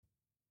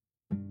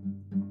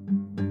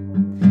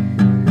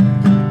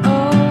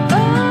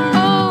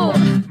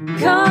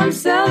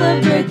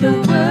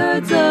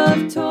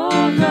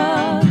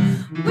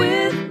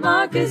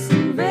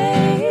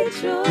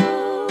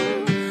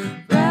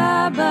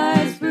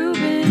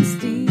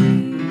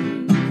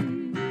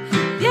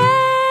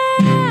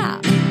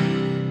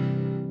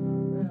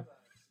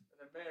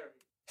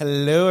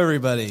Hello,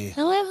 everybody.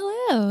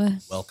 Hello.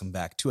 Welcome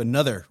back to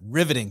another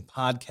riveting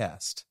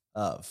podcast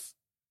of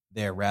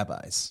They're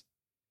Rabbis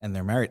and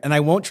They're Married. And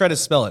I won't try to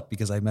spell it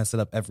because I mess it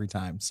up every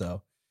time.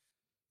 So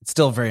it's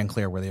still very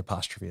unclear where the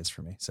apostrophe is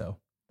for me. So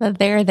The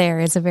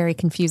there is a very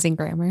confusing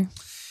grammar.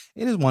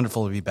 it is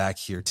wonderful to be back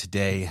here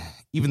today.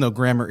 Even though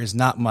grammar is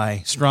not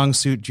my strong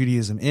suit,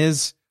 Judaism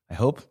is, I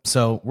hope.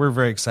 So we're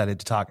very excited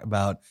to talk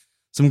about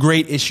some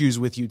great issues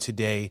with you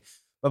today.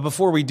 But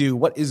before we do,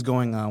 what is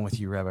going on with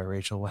you, Rabbi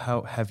Rachel?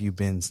 How have you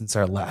been since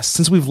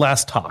we've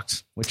last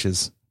talked, which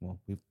is, well,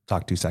 we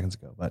talked 2 seconds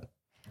ago, but.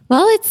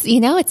 Well,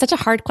 it's such a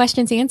hard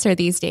question to answer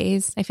these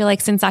days. I feel like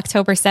since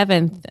October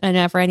 7th,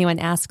 whenever anyone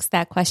asks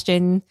that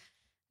question,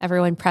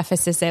 everyone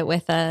prefaces it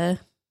with a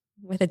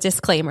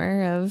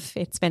disclaimer of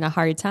it's been a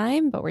hard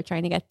time, but we're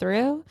trying to get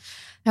through.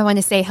 I want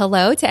to say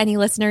hello to any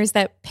listeners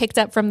that picked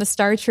up from the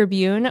Star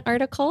Tribune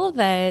article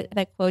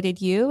that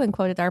quoted you and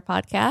quoted our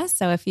podcast.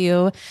 So if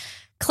you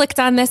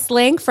clicked on this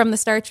link from the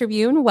Star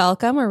Tribune,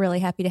 welcome. We're really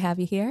happy to have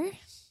you here.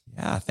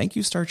 Yeah, thank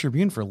you, Star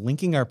Tribune, for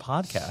linking our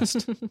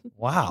podcast.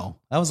 Wow,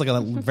 that was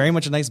very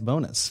much a nice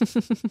bonus.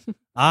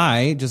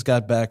 I just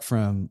got back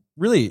from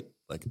really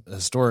a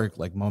historic,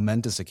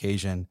 momentous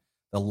occasion.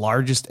 The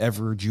largest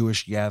ever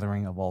Jewish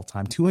gathering of all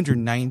time.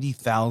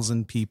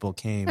 290,000 people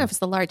came. It was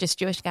the largest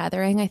Jewish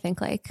gathering, I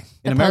think,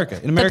 in America.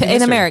 In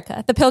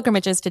America. The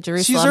pilgrimages to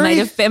Jerusalem might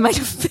have been a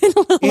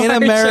little larger. In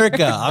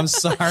America. I'm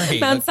sorry.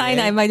 Mount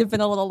Sinai might have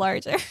been a little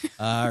larger.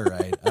 All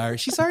right.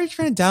 She's already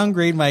trying to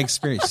downgrade my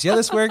experience. See how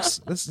this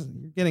works?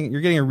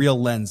 You're getting a real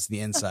lens to the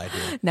inside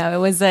here. No, it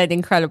was an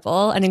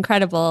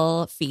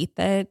incredible feat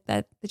that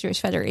the Jewish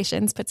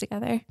Federation's put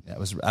together. Yeah, it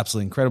was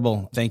absolutely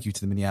incredible. Thank you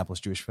to the Minneapolis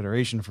Jewish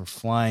Federation for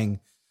flying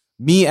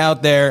me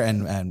out there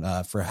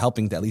and for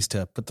helping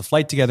to put the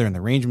flight together and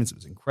the arrangements. It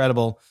was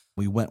incredible.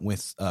 We went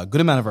with a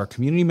good amount of our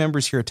community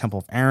members here at Temple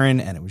of Aaron,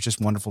 and it was just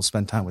wonderful to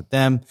spend time with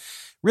them.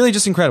 Really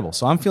just incredible.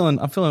 So I'm feeling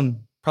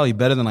probably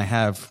better than I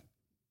have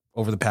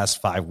over the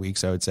past 5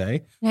 weeks, I would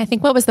say. I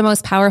think what was the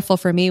most powerful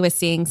for me was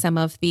seeing some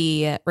of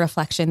the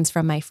reflections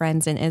from my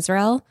friends in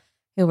Israel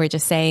who were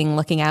just saying,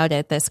 looking out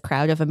at this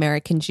crowd of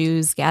American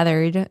Jews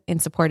gathered in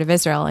support of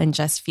Israel and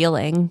just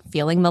feeling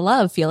the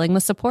love, feeling the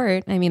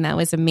support. I mean, that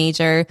was a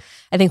major,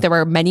 I think there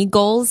were many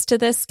goals to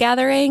this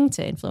gathering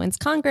to influence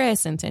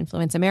Congress and to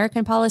influence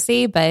American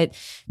policy, but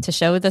to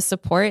show the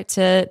support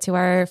to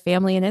our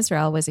family in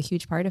Israel was a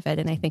huge part of it.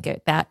 And I think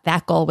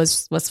that goal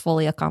was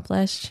fully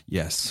accomplished.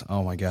 Yes.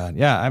 Oh my God.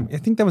 Yeah. I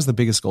think that was the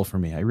biggest goal for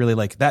me. I really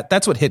that.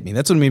 That's what hit me.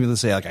 That's what made me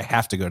say, I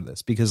have to go to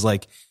this because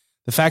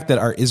the fact that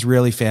our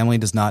Israeli family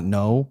does not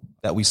know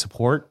that we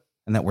support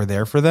and that we're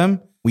there for them,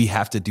 we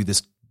have to do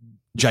this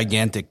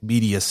gigantic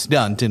media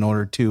stunt in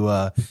order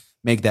to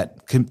make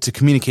that, to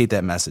communicate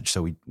that message.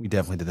 So we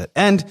definitely did that.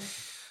 And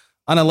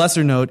on a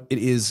lesser note, it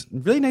is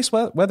really nice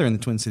weather in the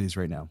Twin Cities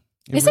right now.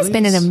 This has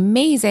been an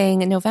amazing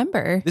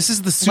November. This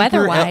is the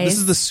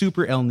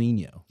super El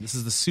Nino.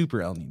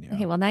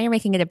 Okay, well, now you're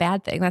making it a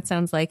bad thing. That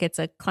sounds like it's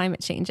a climate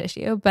change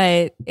issue,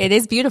 but it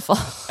is beautiful.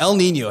 El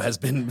Nino has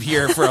been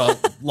here for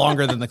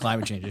longer than the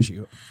climate change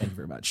issue. Thank you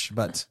very much.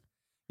 But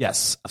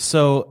yes,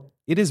 so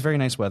it is very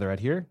nice weather out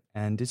here,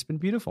 and it's been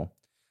beautiful.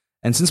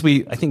 And since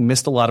we, I think,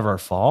 missed a lot of our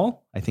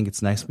fall, I think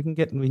it's nice we can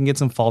get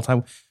some fall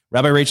time.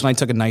 Rabbi Rachel and I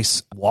took a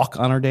nice walk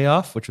on our day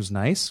off, which was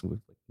nice. We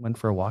went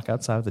for a walk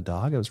outside with the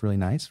dog. It was really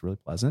nice, really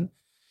pleasant.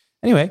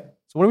 Anyway,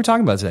 so what are we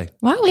talking about today?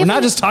 Wow, we're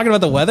not just talking about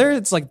the weather.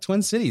 It's like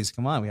Twin Cities.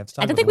 Come on, we have to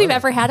talk about the weather. I don't think we've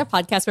ever had a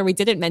podcast where we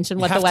didn't mention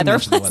what the weather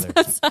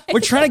was. We're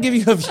trying to give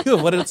you a view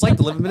of what it's like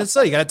to live in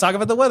Minnesota. You got to talk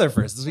about the weather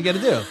first. That's what you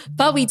got to do.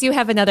 But we do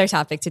have another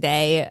topic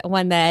today,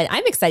 one that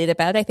I'm excited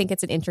about. I think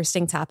it's an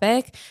interesting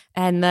topic.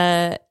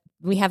 And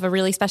we have a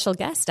really special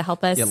guest to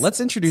help us. Yeah, let's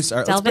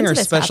bring our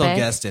special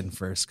guest in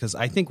first, because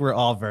I think we're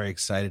all very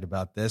excited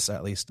about this.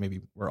 At least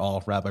maybe we're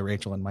all, Rabbi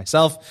Rachel and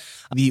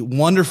myself. The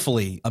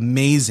wonderfully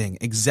amazing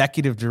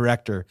executive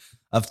director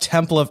of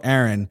Temple of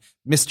Aaron,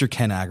 Mr.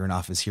 Ken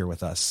Agranoff, is here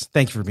with us.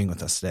 Thank you for being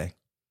with us today.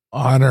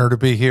 Honor to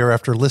be here.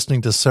 After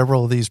listening to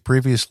several of these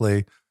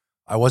previously,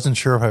 I wasn't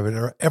sure if I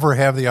would ever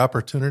have the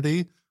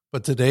opportunity,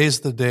 but today's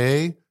the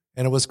day,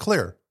 and it was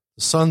clear.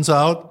 The sun's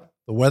out,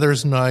 the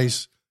weather's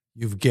nice,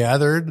 you've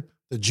gathered,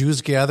 the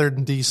Jews gathered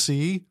in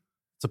D.C.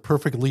 It's a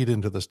perfect lead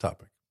into this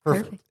topic.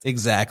 Perfect.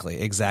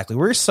 Exactly.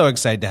 We're so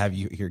excited to have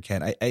you here,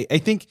 Ken. I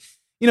think,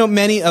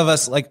 many of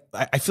us,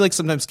 I feel like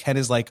sometimes Ken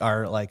is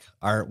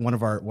our one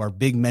of our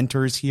big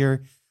mentors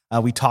here.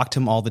 We talk to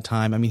him all the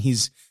time. I mean,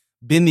 he's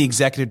been the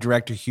executive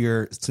director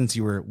here since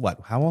you were what?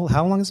 How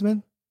long has it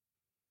been?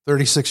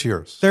 36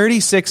 years.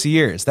 36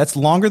 years. That's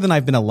longer than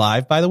I've been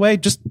alive, by the way.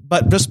 Just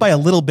by a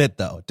little bit,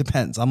 though. It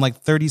depends. I'm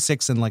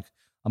 36 in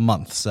a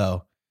month.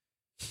 So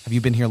have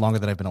you been here longer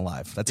than I've been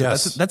alive?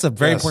 That's a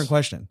very important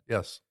question.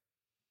 Yes.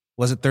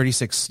 Was it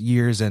 36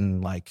 years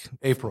in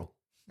April?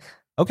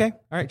 Okay.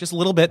 All right. Just a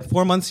little bit.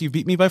 4 months. You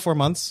beat me by 4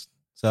 months.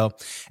 So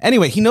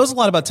anyway, he knows a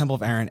lot about Temple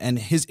of Aaron, and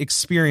his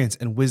experience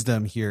and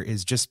wisdom here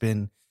has just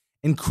been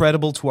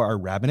incredible to our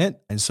rabbinate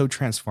and so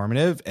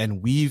transformative.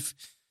 And we've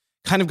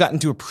kind of gotten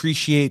to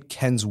appreciate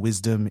Ken's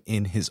wisdom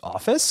in his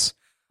office.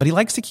 but he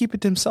likes to keep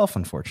it to himself,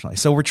 unfortunately.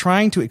 So we're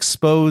trying to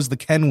expose the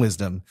Ken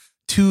wisdom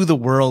to the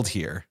world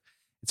here.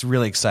 It's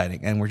really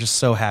exciting. And we're just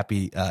so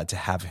happy to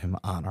have him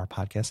on our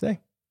podcast today.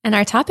 And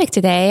our topic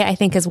today, I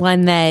think, is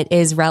one that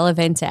is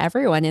relevant to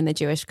everyone in the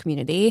Jewish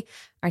community.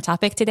 Our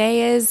topic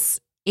today is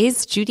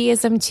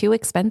Judaism too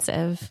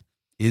expensive?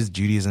 Is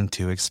Judaism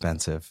too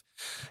expensive?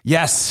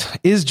 Yes.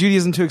 Is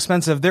Judaism too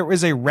expensive? There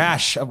was a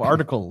rash of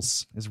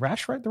articles. Is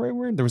rash the right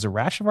word? There was a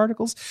rash of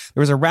articles.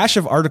 There was a rash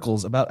of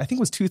articles about, I think it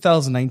was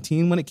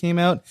 2019 when it came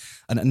out.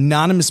 An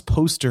anonymous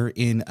poster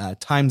in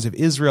Times of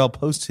Israel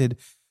posted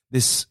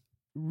this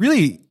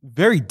really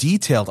very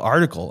detailed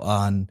article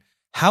on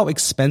how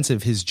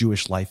expensive his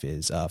Jewish life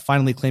is.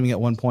 Finally claiming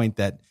at one point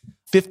that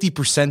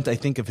 50%, I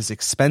think, of his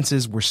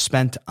expenses were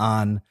spent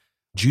on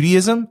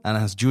Judaism and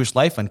on his Jewish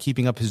life, on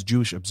keeping up his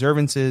Jewish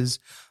observances,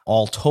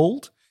 all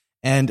told.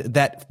 And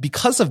that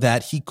because of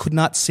that, he could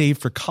not save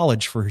for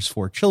college for his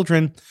 4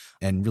 children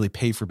and really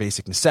pay for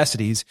basic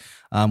necessities,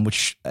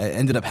 which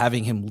ended up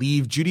having him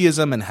leave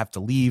Judaism and have to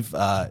leave,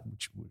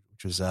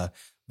 which was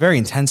very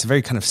intense,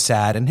 very kind of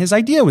sad. And his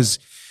idea was,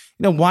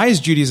 why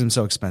is Judaism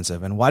so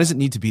expensive and why does it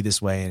need to be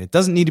this way? And it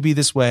doesn't need to be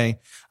this way.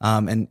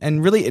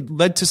 And really it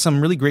led to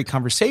some really great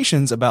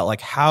conversations about like,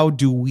 how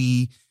do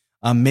we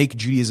make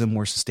Judaism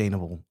more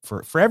sustainable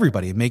for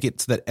everybody and make it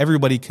so that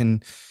everybody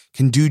can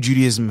do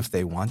Judaism if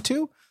they want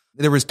to.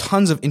 There was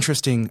tons of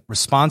interesting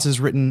responses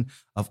written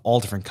of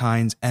all different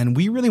kinds. And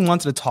we really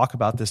wanted to talk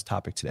about this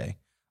topic today.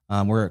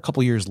 We're a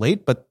couple years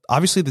late, but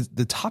obviously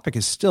the topic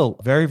is still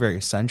very, very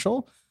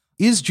essential.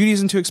 Is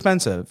Judaism too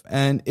expensive?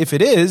 And if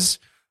it is,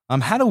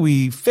 how do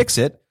we fix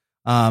it?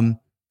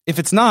 If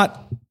it's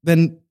not,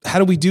 then what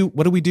do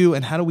we do?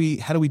 And how do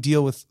we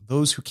deal with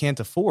those who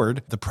can't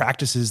afford the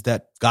practices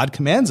that God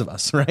commands of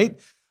us, right?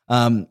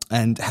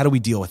 And how do we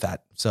deal with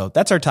that? So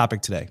that's our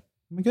topic today.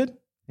 Am I good?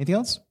 Anything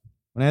else?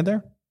 Want to add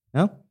there?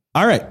 No?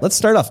 All right, let's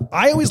start off.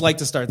 I always like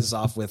to start this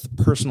off with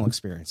personal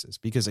experiences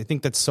because I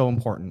think that's so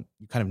important.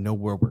 You kind of know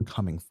where we're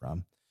coming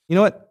from. You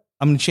know what?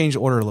 I'm going to change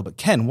the order a little bit.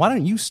 Ken, why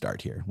don't you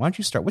start here? Why don't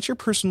you start? What's your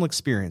personal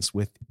experience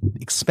with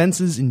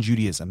expenses in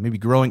Judaism? Maybe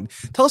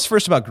tell us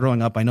first about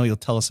growing up. I know you'll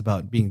tell us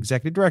about being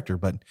executive director,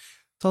 but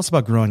tell us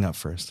about growing up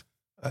first.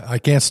 I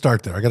can't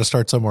start there. I got to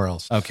start somewhere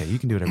else. Okay, you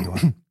can do whatever you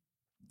want.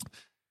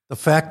 The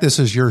fact this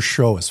is your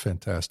show is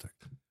fantastic.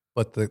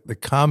 But the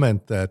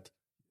comment that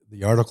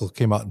the article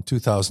came out in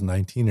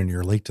 2019 and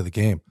you're late to the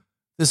game,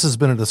 this has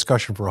been a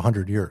discussion for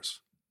 100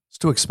 years. It's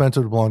too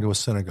expensive to belong to a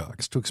synagogue.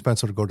 It's too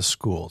expensive to go to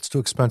school. It's too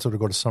expensive to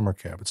go to summer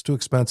camp. It's too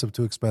expensive,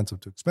 too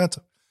expensive, too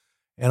expensive.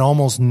 And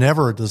almost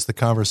never does the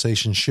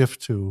conversation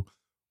shift to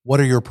what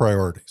are your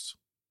priorities?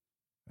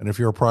 And if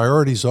your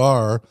priorities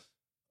are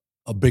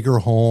a bigger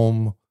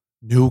home,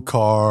 new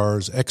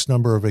cars, X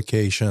number of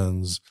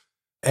vacations,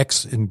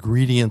 X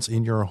ingredients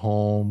in your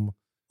home,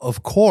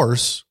 of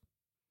course,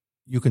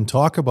 you can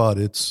talk about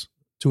it's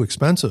too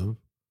expensive.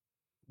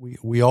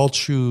 We all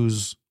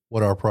choose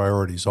what our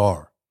priorities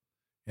are.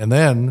 And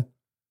then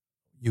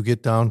you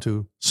get down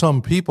to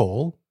some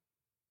people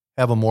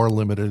have a more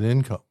limited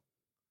income.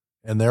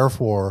 And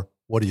therefore,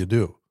 what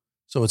do?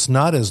 So it's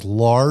not as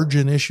large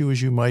an issue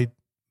as you might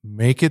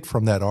make it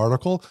from that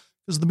article,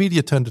 because the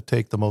media tend to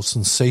take the most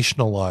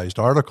sensationalized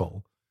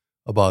article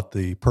about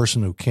the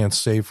person who can't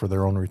save for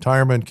their own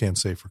retirement, can't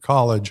save for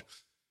college.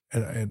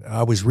 And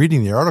I was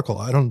reading the article.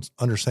 I don't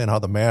understand how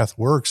the math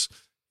works.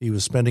 He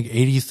was spending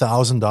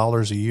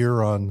 $80,000 a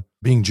year on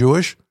being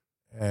Jewish,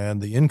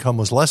 and the income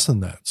was less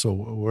than that. So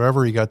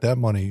wherever he got that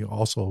money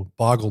also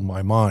boggled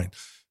my mind.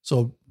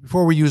 So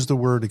before we use the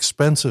word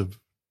expensive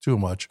too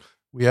much,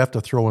 we have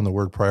to throw in the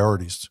word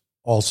priorities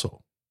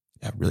also.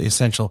 Yeah, really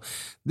essential.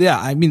 Yeah,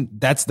 I mean,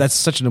 that's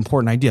such an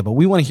important idea, but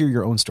we want to hear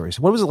your own stories.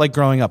 What was it like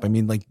growing up? I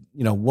mean, like,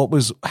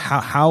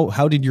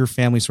 how did your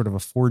family sort of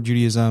afford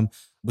Judaism?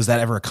 Was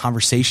that ever a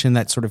conversation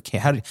that sort of came?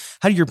 How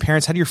did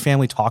your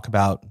family talk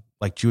about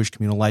like Jewish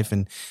communal life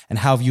and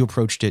how have you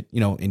approached it,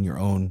 in your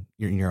own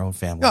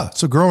family? Yeah.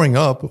 So growing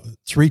up,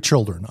 3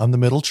 children. I'm the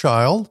middle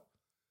child.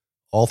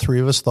 All 3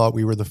 of us thought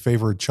we were the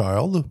favored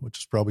child, which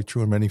is probably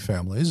true in many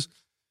families.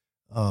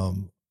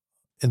 In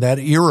that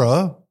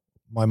era,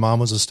 my mom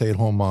was a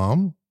stay-at-home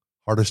mom,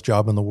 hardest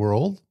job in the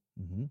world,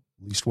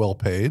 least well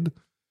paid.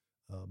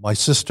 My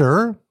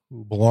sister,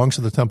 who belongs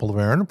to the Temple of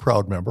Aaron, a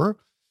proud member,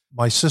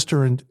 my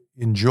sister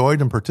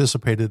enjoyed and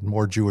participated in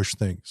more Jewish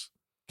things,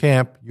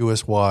 camp,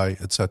 USY,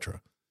 etc.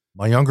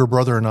 My younger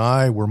brother and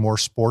I were more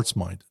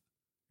sports-minded.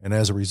 And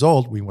as a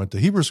result, we went to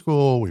Hebrew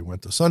school, we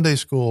went to Sunday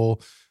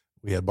school,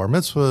 we had bar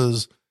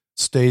mitzvahs,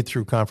 stayed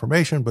through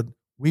confirmation, but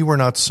we were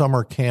not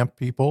summer camp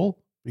people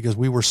because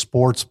we were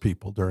sports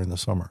people during the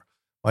summer.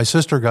 My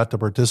sister got to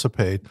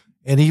participate,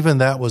 and even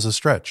that was a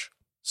stretch.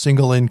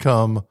 Single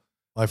income.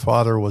 My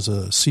father was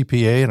a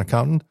CPA, an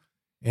accountant,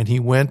 and he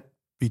went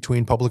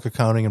between public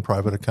accounting and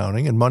private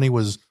accounting, and money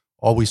was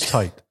always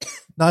tight.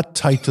 Not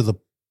tight to the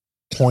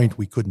point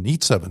we couldn't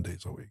eat 7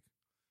 days a week,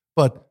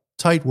 but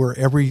tight where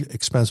every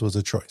expense was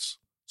a choice.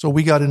 So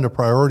we got into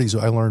priorities.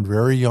 I learned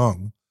very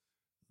young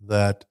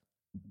that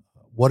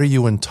what are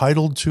you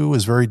entitled to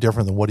is very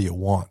different than what do you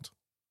want.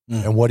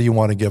 And what do you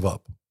want to give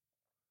up?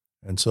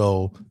 And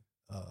so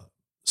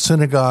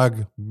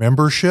synagogue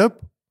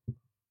membership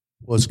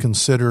was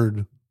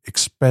considered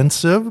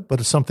expensive, but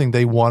it's something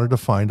they wanted to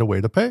find a way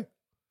to pay.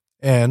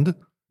 And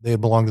they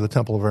belonged to the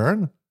Temple of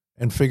Aaron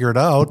and figured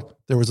out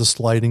there was a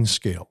sliding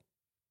scale.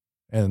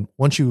 And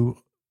once the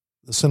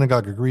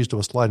synagogue agrees to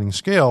a sliding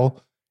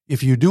scale,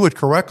 if you do it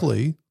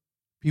correctly,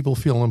 people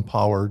feel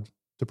empowered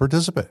to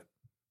participate.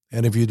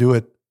 And if you do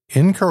it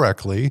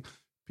incorrectly,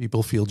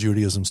 people feel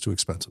Judaism's too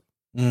expensive.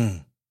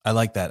 I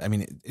like that. I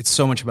mean, it's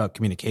so much about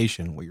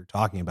communication, what you're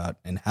talking about,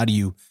 and how do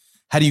you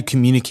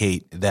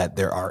communicate that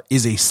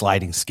is a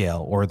sliding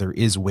scale, or there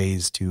is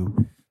ways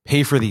to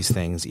pay for these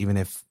things, even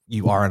if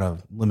you are on a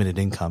limited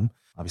income.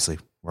 Obviously,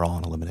 we're all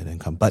on a limited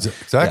income, but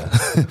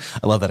exactly. Yeah.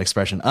 I love that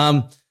expression.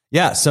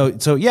 Yeah.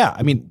 So yeah,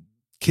 I mean,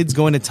 kids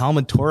going to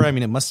Talmud Torah, I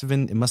mean, it must have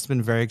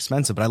been very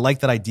expensive, but I like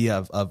that idea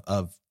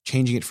of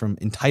changing it from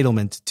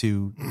entitlement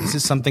to this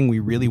is something we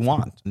really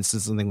want. This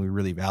is something we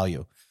really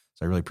value.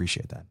 So I really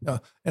appreciate that. Yeah.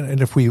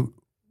 And if we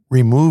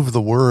remove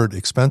the word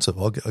expensive,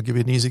 I'll give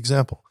you an easy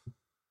example.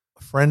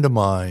 A friend of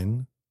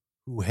mine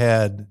who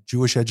had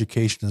Jewish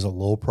education as a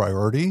low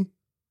priority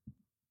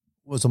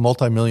was a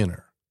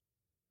multimillionaire.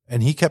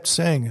 And he kept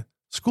saying,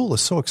 school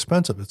is so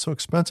expensive. It's so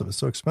expensive. It's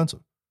so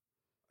expensive.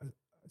 I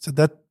said,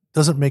 that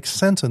doesn't make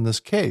sense in this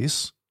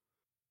case.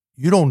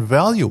 You don't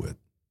value it.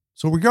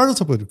 So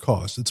regardless of what it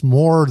costs, it's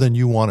more than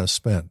you want to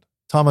spend.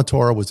 Talmud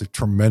Torah was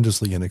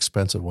tremendously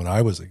inexpensive when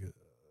I was a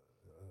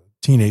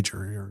teenager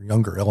or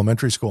younger,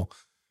 elementary school.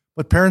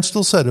 But parents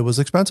still said it was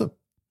expensive.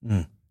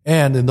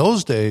 And in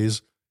those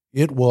days,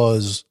 it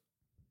was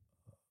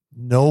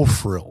no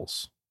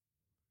frills.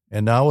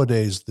 And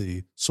nowadays,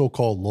 the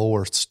so-called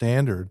lower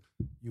standard,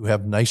 you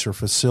have nicer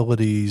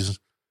facilities,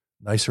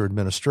 nicer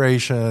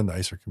administration,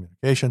 nicer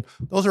communication.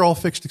 Those are all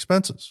fixed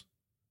expenses.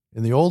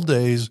 In the old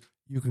days,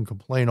 you can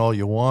complain all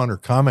you want or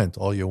comment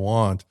all you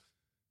want,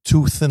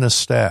 too thin a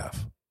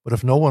staff. But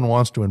if no one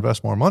wants to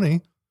invest more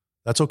money,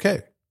 that's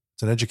okay.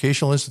 It's an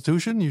educational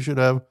institution. You should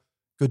have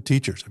good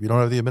teachers. If you don't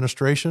have the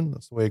administration,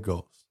 that's the way it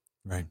goes.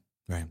 Right.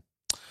 What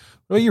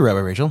about you, Rabbi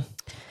Rachel?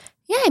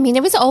 Yeah, I mean,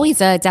 it was always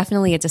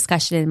definitely a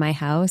discussion in my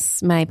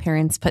house. My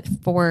parents put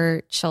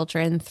 4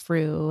 children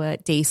through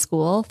day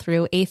school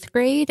through 8th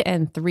grade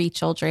and 3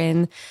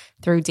 children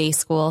through day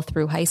school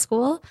through high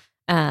school.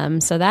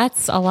 So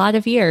that's a lot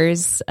of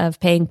years of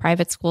paying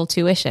private school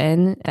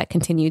tuition that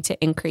continued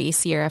to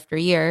increase year after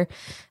year.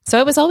 So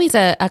it was always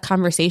a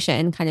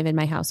conversation kind of in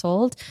my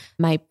household.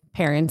 My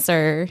parents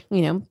are,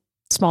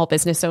 small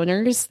business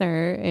owners.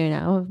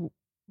 They're,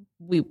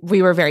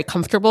 we were very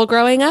comfortable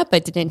growing up,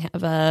 but didn't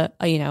have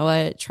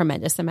a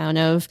tremendous amount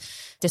of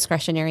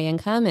discretionary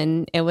income.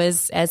 And it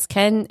was, as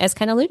Ken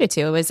alluded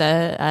to, it was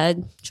a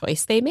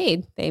choice they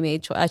made. They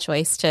made a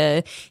choice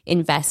to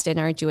invest in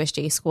our Jewish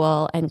day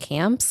school and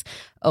camps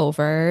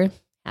over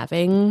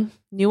having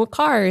newer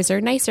cars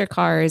or nicer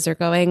cars or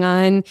going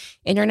on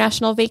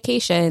international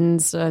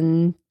vacations.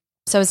 And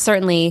so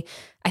certainly,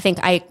 I think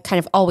I kind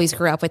of always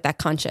grew up with that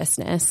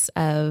consciousness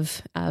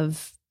of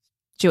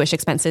Jewish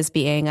expenses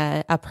being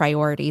a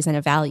priorities and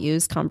a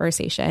values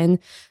conversation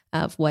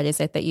of what is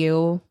it that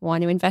you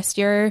want to invest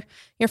your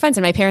funds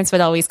in. My parents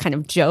would always kind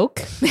of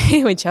joke.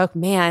 They would joke,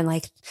 man,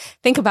 like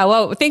think about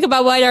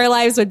what our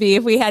lives would be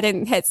if we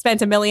hadn't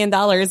spent $1 million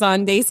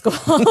on day school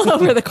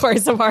over the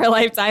course of our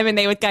lifetime. And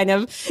they would kind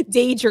of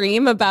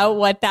daydream about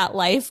what that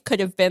life could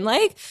have been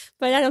like.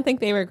 But I don't think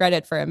they regret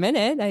it for a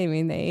minute. I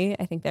mean,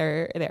 I think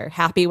they're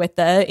happy with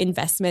the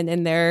investment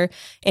in their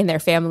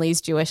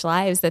family's Jewish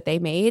lives that they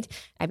made.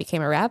 I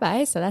became a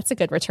rabbi, so that's a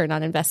good return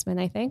on investment,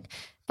 I think.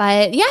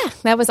 But yeah,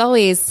 that was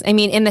always, I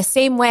mean, in the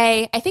same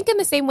way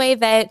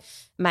that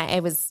I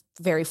was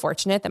very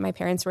fortunate that my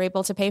parents were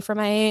able to pay for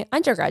my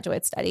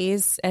undergraduate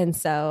studies. And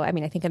so, I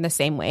mean, I think in the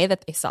same way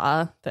that they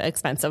saw the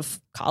expense of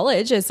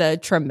college as a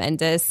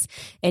tremendous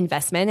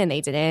investment, and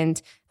they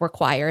didn't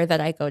require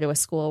that I go to a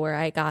school where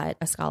I got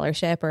a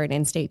scholarship or an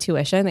in-state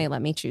tuition. They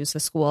let me choose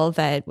the school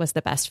that was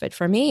the best fit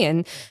for me.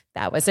 And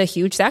that was a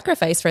huge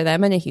sacrifice for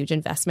them and a huge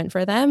investment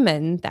for them.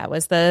 And that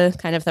was the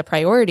kind of the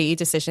priority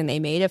decision they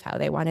made of how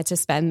they wanted to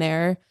spend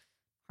their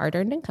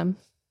hard-earned income.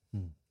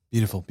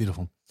 Beautiful.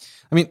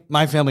 I mean,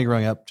 my family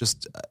growing up,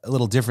 just a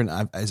little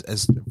different.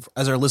 As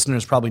our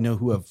listeners probably know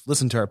who have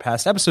listened to our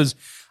past episodes,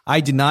 I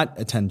did not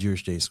attend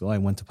Jewish day school. I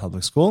went to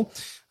public school.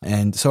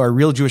 And so our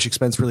real Jewish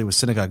expense really was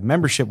synagogue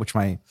membership, which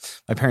my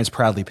parents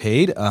proudly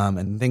paid.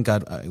 And thank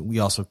God we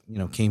also,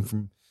 came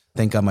from,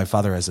 thank God my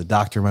father as a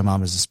doctor, my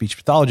mom as a speech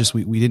pathologist.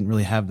 We didn't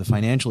really have the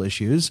financial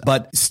issues.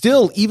 But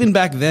still, even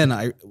back then,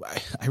 I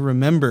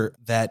remember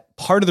that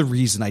part of the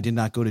reason I did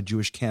not go to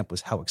Jewish camp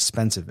was how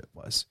expensive it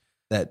was.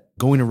 That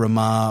going to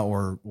Ramah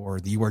or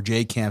the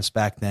URJ camps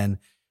back then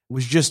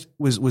was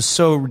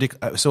so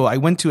ridiculous. So I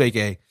went to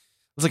it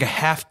was like a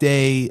half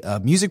day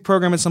music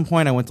program at some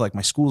point. I went to like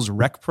my school's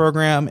rec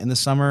program in the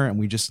summer,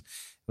 and it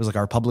was like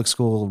our public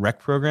school rec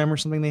program or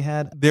something they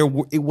had.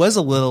 It was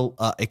a little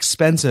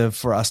expensive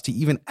for us to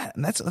even,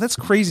 and that's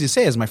crazy to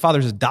say, as my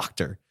father's a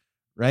doctor,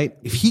 right?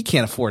 If he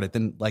can't afford it,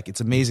 then like it's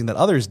amazing that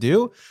others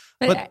do.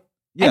 But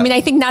yeah. I mean,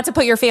 I think not to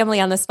put your family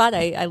on the spot.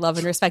 I love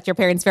and respect your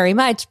parents very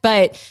much,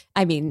 but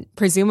I mean,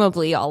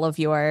 presumably all of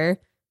your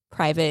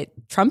private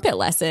trumpet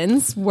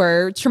lessons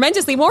were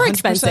tremendously more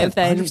expensive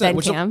than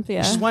camp. Which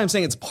is why I'm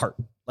saying it's part.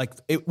 Like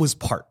it was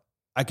part.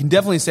 I can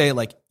definitely say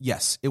like,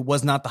 yes, it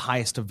was not the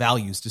highest of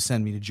values to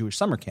send me to Jewish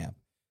summer camp.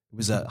 It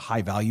was a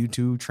high value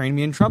to train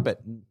me in trumpet,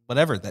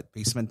 whatever. That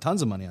they spent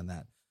tons of money on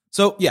that.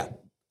 So yeah,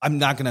 I'm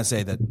not going to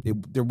say that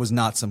there was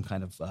not some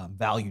kind of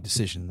value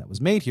decision that was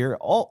made here.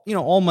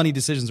 All money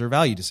decisions are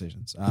value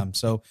decisions.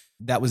 So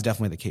that was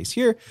definitely the case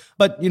here.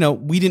 But,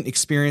 we didn't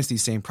experience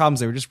these same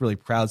problems. They were just really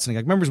proud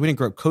synagogue members. We didn't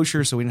grow up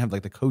kosher, so we didn't have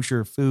like the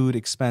kosher food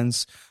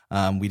expense.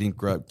 We didn't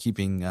grow up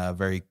keeping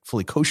very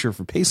fully kosher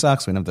for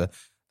Pesach, so we didn't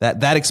have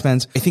that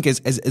expense. I think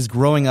as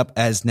growing up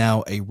as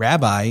now a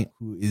rabbi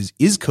who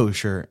is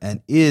kosher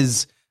and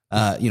is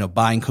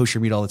buying kosher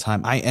meat all the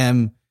time, I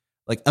am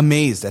like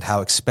amazed at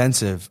how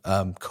expensive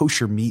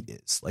kosher meat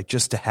is. Like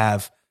just to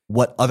have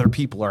what other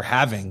people are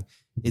having,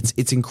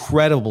 it's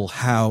incredible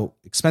how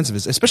expensive it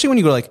is, especially when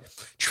you go to like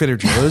Trader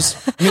Joe's.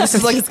 I mean, this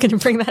is like just going to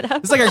bring that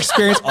up. It's like our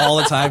experience all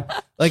the time.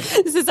 Like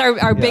this is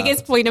our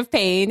biggest point of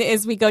pain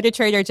is we go to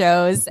Trader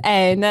Joe's,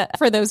 and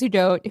for those who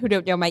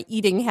don't know my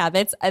eating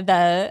habits, I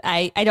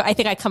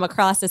think I come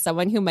across as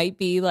someone who might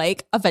be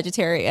like a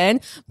vegetarian,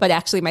 but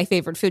actually my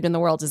favorite food in the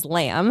world is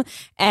lamb,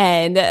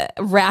 and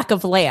rack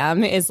of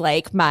lamb is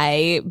like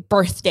my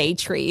birthday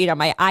treat.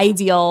 My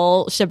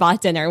ideal Shabbat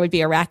dinner would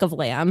be a rack of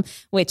lamb,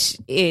 which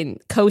in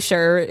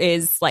kosher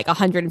is like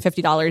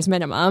 $150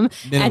 minimum.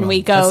 And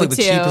we go That's like the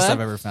to cheapest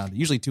I've ever found.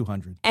 Usually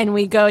 $200. And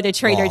we go to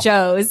Trader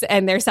Joe's,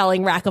 and they're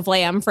selling rack of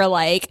lamb for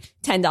like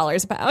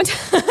 $10 a pound.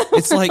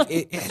 It's like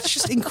it's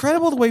just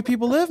incredible the way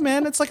people live,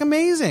 man. It's like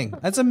amazing.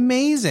 That's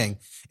amazing.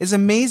 It's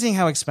amazing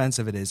how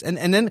expensive it is. And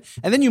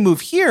then you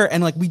move here,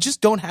 and like we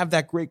just don't have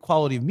that great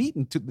quality of meat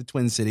in the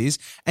Twin Cities,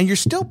 and you're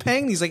still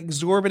paying these like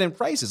exorbitant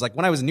prices. Like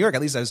when I was in New York,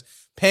 at least I was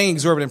paying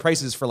exorbitant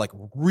prices for like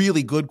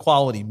really good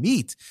quality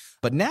meat.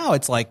 But now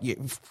it's like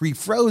free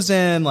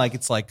frozen. Like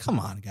it's like, come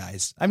on,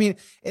 guys. I mean,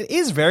 it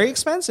is very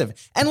expensive.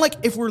 And like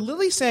if we're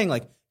literally saying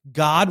like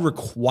God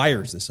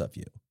requires this of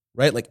you,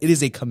 right? Like it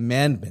is a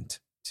commandment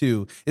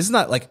to. It's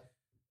not like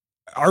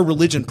our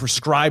religion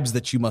prescribes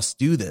that you must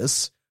do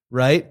this,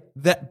 right?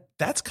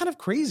 That's kind of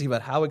crazy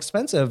about how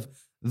expensive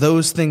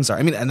those things are.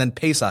 I mean, and then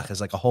Pesach is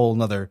like a whole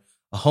nother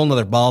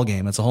ball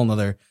game. It's a whole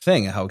nother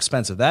thing, how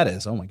expensive that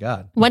is. Oh my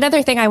God. One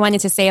other thing I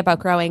wanted to say about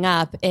growing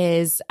up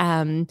is,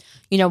 one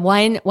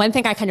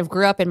thing I kind of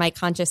grew up in my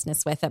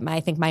consciousness with that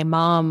I think my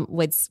mom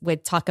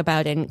would talk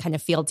about and kind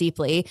of feel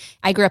deeply.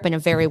 I grew up in a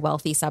very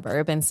wealthy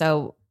suburb. And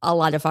so a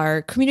lot of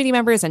our community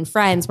members and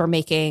friends were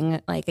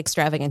making like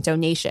extravagant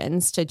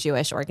donations to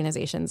Jewish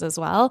organizations as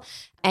well.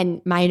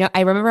 And I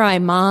remember my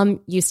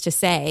mom used to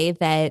say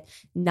that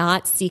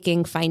not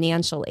seeking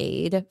financial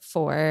aid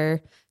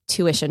for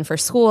tuition for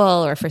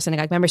school or for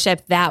synagogue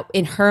membership, that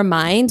in her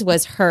mind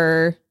was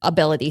her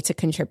ability to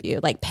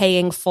contribute. Like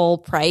paying full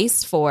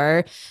price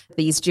for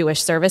these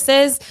Jewish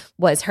services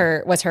was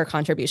her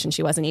contribution.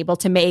 She wasn't able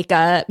to make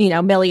a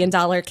 $1 million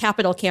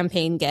capital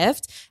campaign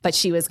gift, but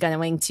she was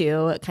going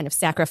to kind of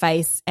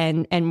sacrifice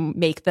and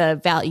make the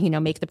value,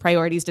 make the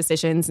priorities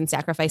decisions and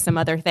sacrifice some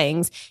other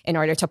things in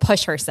order to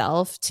push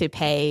herself to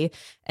pay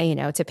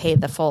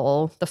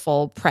the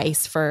full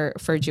price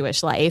for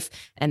Jewish life.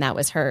 And that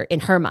was her,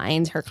 in her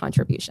mind, her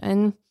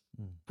contribution,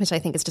 which I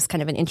think is just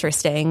kind of an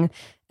interesting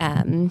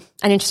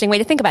way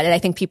to think about it. I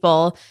think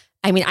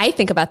I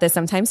think about this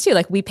sometimes too.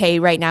 Like we pay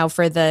right now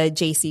for the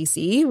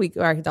JCC.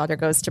 Our daughter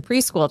goes to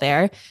preschool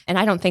there. And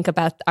I don't think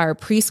about our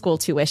preschool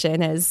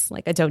tuition as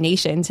like a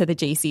donation to the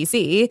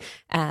JCC.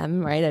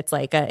 Right. It's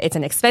like it's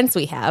an expense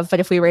we have. But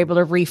if we were able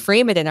to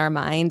reframe it in our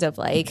mind of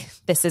like,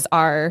 this is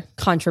our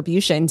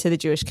contribution to the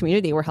Jewish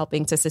community, we're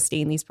helping to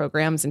sustain these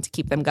programs and to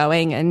keep them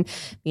going. And,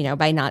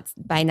 by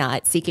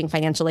not seeking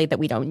financial aid that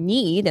we don't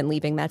need and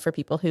leaving that for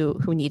people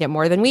who need it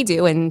more than we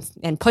do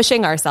and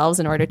pushing ourselves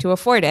in order to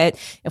afford it.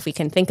 If we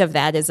can think of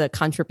that as a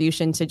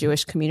contribution to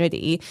Jewish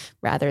community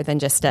rather than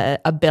just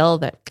a bill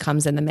that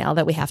comes in the mail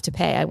that we have to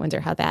pay, I wonder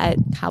how that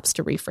helps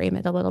to reframe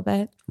it a little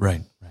bit.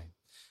 Right.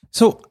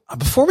 So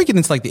before we get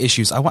into like the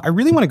issues, I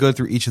really want to go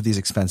through each of these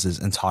expenses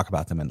and talk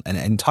about them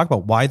and talk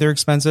about why they're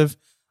expensive.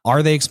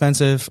 Are they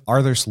expensive?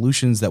 Are there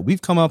solutions that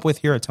we've come up with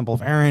here at Temple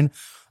of Aaron?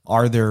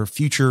 Are there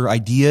future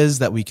ideas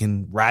that we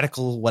can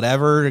radical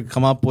whatever to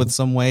come up with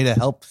some way to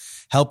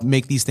help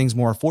make these things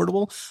more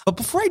affordable? But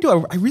before I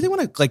do, I really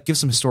want to like give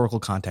some historical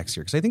context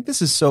here because I think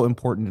this is so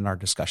important in our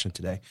discussion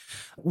today.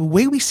 The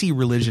way we see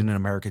religion in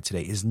America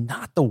today is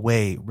not the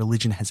way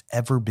religion has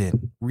ever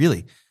been,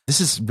 really. This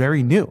is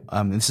very new.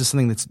 This is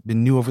something that's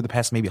been new over the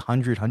past maybe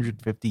 100,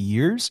 150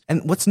 years.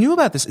 And what's new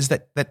about this is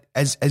that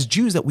as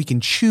Jews, that we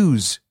can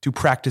choose to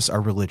practice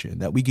our religion,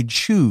 that we could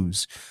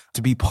choose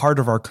to be part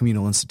of our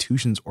communal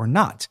institutions or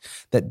not.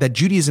 That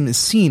Judaism is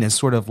seen as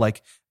sort of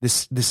like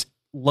this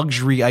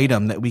luxury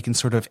item that we can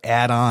sort of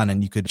add on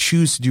and you could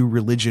choose to do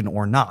religion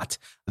or not.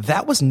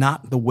 That was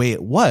not the way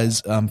it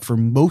was for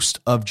most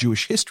of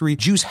Jewish history.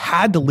 Jews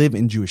had to live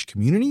in Jewish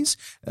communities.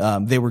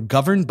 They were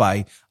governed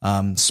by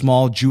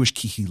small Jewish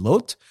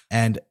kihilot,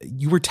 and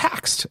you were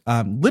taxed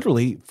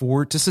literally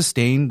to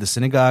sustain the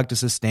synagogue, to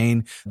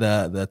sustain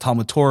the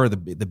Talmud Torah, the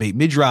Beit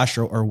Midrash,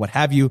 or what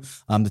have you,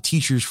 the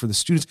teachers for the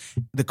students,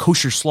 the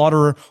kosher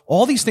slaughterer.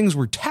 All these things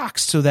were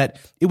taxed so that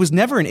it was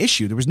never an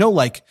issue. There was no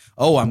like,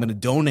 oh, I'm going to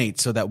donate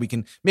so that we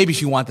can, maybe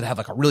if you wanted to have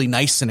like a really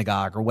nice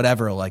synagogue or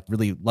whatever, like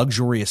really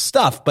luxurious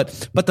stuff.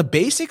 But the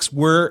basics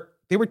were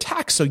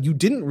taxed. So you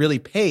didn't really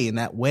pay in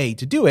that way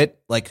to do it,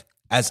 like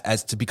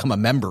as to become a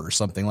member or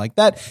something like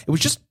that. It was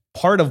just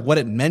part of what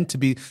it meant to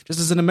be, just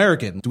as an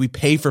American. Do we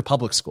pay for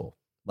public school?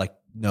 Like,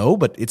 no,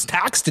 but it's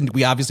taxed, and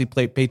we obviously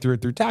pay through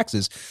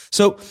taxes.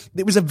 So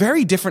it was a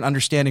very different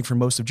understanding for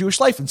most of Jewish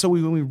life. And so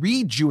when we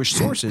read Jewish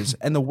sources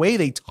and the way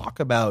they talk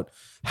about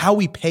how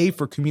we pay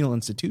for communal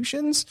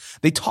institutions,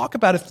 they talk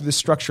about it through the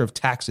structure of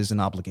taxes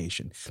and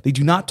obligation. They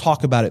do not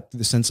talk about it through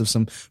the sense of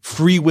some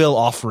free will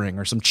offering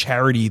or some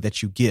charity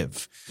that you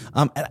give.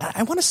 And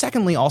I want to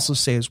secondly also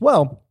say as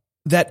well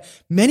that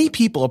many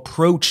people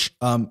approach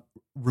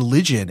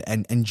religion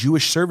and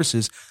Jewish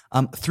services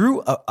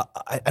through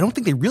I don't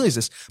think they realize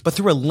this, but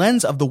through a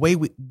lens of the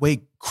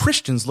way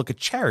Christians look at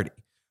charity,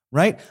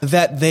 right?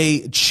 That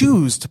they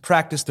choose to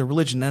practice their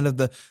religion, and of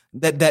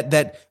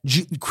that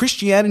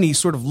Christianity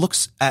sort of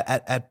looks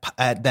at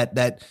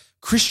that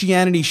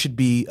Christianity should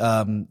be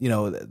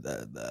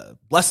the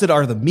blessed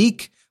are the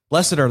meek,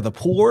 blessed are the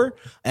poor,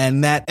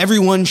 and that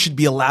everyone should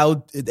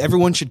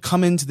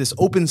come into this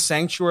open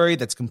sanctuary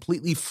that's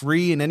completely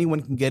free and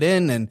anyone can get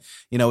in. And,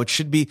 it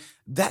should be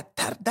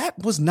that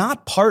was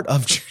not part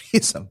of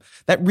Judaism.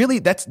 That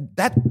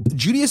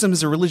Judaism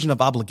is a religion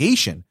of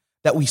obligation,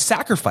 that we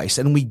sacrifice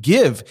and we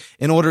give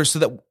in order so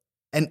that,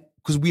 and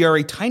because we are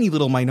a tiny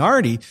little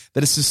minority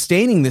that is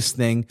sustaining this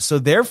thing. So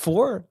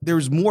therefore,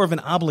 there's more of an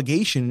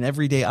obligation, an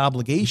everyday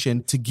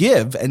obligation to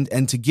give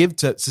and to give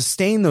to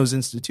sustain those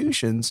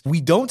institutions. We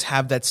don't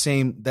have that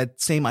same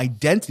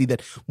identity,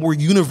 that more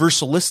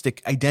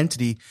universalistic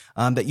identity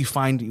that you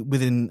find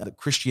within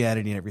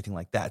Christianity and everything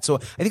like that. So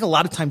I think a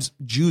lot of times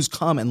Jews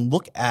come and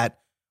look at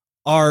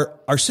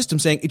our system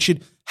saying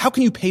how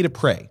can you pay to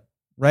pray,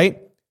 right?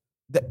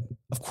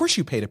 Of course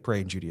you pay to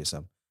pray in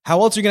Judaism.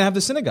 How else are you going to have the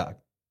synagogue?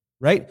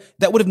 Right?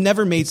 That would have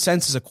never made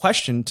sense as a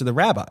question to the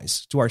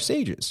rabbis, to our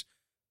sages,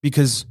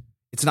 because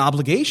it's an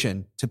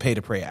obligation to pay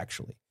to pray,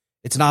 actually.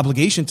 It's an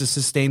obligation to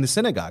sustain the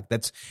synagogue.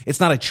 It's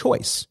not a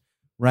choice,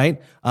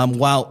 right?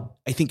 While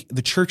I think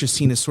the church is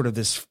seen as sort of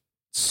this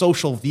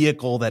social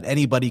vehicle that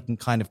anybody can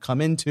kind of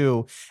come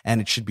into, and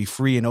it should be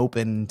free and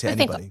open to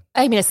anybody.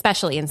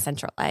 Especially in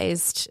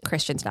centralized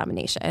Christian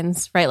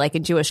denominations, right? Like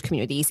in Jewish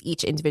communities,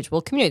 each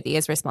individual community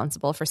is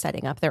responsible for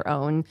setting up their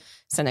own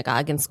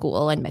synagogue and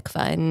school and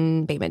mikvah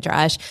and Beit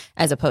Midrash,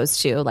 as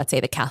opposed to, let's say,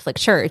 the Catholic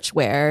Church,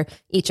 where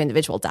each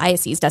individual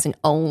diocese doesn't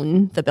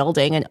own the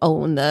building and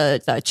own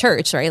the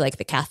church, right? Like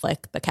the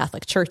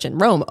Catholic Church in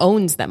Rome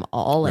owns them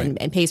all, right,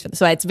 and pays for them.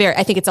 So I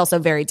think it's also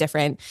very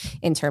different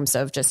in terms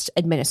of just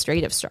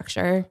administrative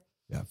structure.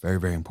 Yeah, very,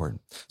 very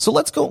important. So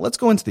let's go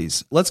into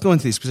these.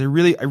 Because I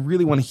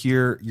really want to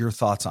hear your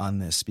thoughts on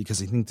this,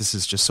 because I think this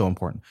is just so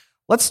important.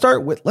 Let's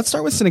start with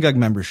synagogue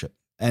membership.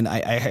 And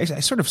I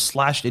sort of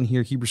slashed in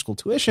here Hebrew school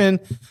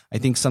tuition. I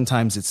think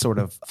sometimes it's sort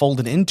of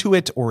folded into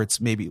it, or it's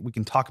maybe we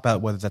can talk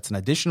about whether that's an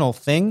additional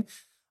thing.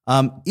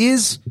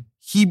 Is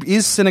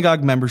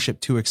synagogue membership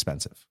too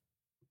expensive?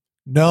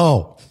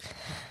 No.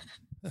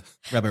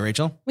 Rabbi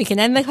Rachel? We can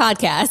end the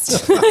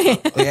podcast.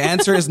 The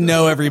answer is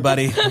no,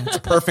 everybody. It's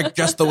perfect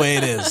just the way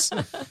it is.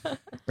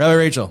 Rabbi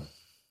Rachel?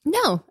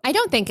 No, I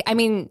don't think. I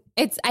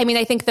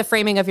think the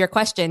framing of your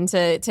question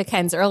to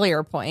Ken's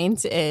earlier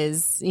point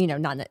is,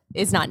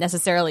 not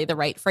necessarily the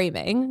right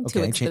framing.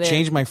 Okay,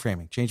 change my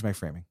framing.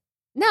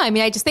 No,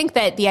 I just think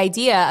that the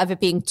idea of it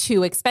being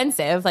too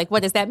expensive, like,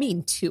 what does that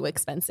mean? Too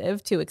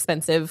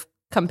expensive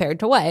compared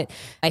to what?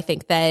 I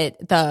think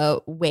that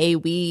the way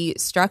we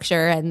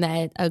structure, and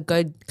that a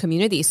good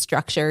community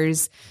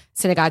structures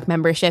synagogue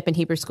membership and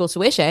Hebrew school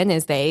tuition,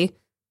 is they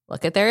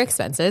look at their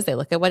expenses, they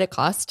look at what it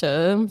costs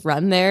to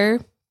run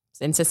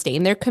and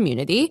sustain their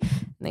community,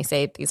 and they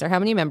say, these are how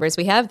many members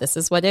we have, this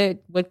is what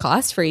it would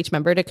cost for each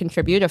member to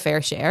contribute a fair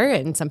share,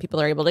 and some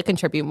people are able to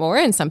contribute more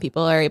and some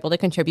people are able to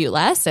contribute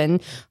less,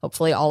 and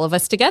hopefully all of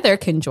us together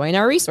can join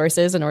our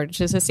resources in order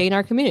to sustain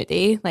our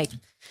community.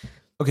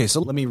 Okay,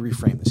 so let me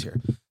reframe this here.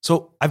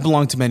 So I've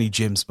belonged to many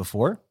gyms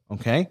before,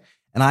 okay?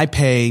 And I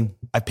paid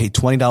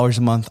 $20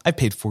 a month. I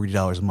paid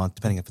 $40 a month,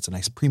 depending if it's a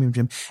nice premium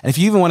gym. And if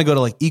you even want to go to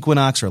like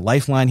Equinox or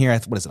Lifeline here,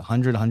 what is it,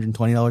 $100,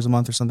 $120 a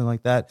month or something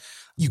like that?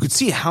 You could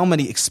see how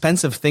many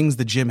expensive things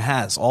the gym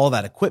has, all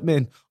that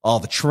equipment, all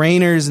the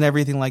trainers and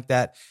everything like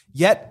that.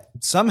 Yet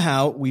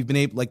somehow we've been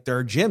able, like there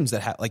are gyms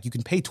that have, like you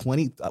can pay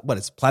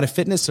Planet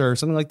Fitness or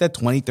something like that,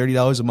 $20,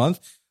 $30 a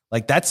month.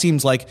 Like that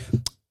seems like,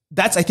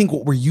 that's, I think,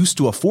 what we're used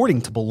to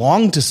affording to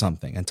belong to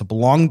something and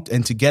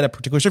to get a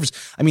particular service.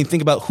 I mean,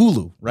 think about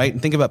Hulu, right?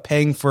 And think about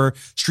paying for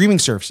streaming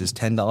services,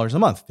 $10 a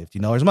month,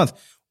 $15 a month.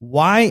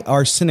 Why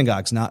are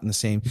synagogues not in the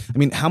same? I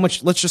mean, how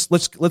much?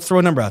 Let's throw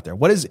a number out there.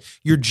 What is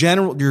your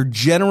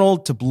general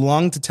to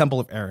belong to Temple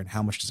of Aaron?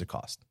 How much does it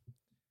cost?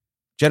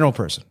 General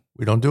person.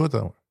 We don't do it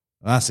that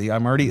way. See,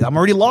 I'm already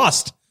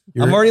lost.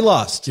 I'm already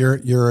lost.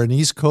 You're an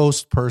East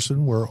Coast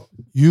person where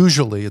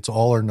usually it's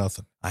all or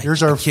nothing. I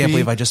can't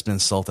believe I just been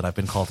insulted. I've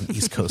been called an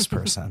East Coast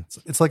person.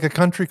 It's like a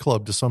country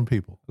club to some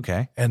people.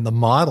 Okay. And the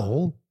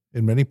model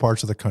in many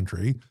parts of the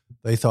country,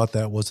 they thought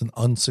that was an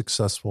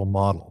unsuccessful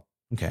model.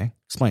 Okay.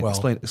 Explain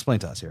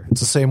to us here.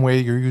 It's the same way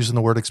you're using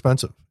the word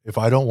expensive. If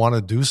I don't want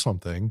to do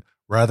something,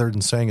 rather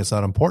than saying it's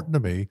not important to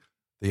me,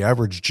 the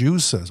average Jew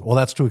says, well,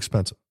 that's too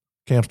expensive.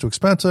 Camp's too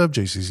expensive.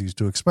 JCC's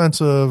too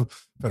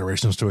expensive.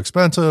 Federation's too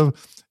expensive.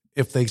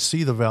 If they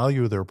see the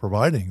value they're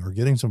providing or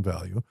getting some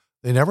value,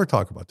 they never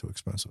talk about too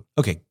expensive.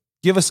 Okay.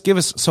 Give us.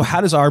 So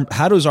how does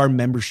our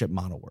membership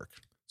model work?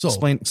 So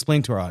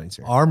explain to our audience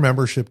here. Our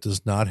membership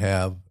does not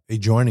have a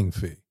joining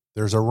fee.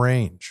 There's a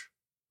range.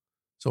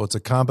 So it's a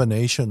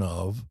combination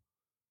of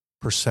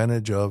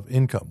percentage of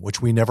income,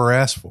 which we never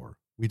ask for.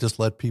 We just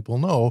let people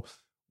know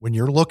when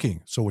you're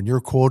looking. So when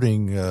you're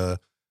quoting that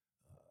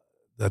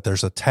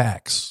there's a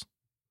tax.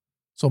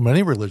 So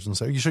many religions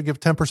say you should give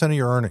 10% of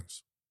your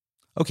earnings.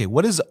 Okay.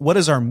 What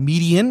is our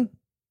median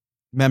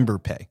member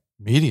pay?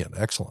 Median.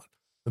 Excellent.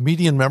 The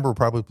median member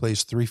probably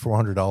pays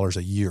 $300-400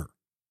 a year.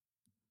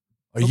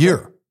 A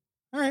year.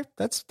 All right.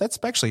 That's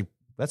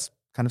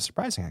kind of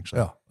surprising, actually.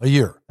 Yeah, a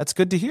year. That's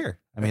good to hear.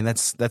 I mean,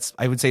 that's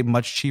I would say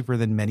much cheaper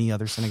than many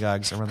other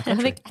synagogues around the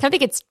country. I don't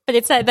think it's, but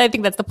it's not, I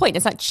think that's the point.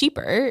 It's not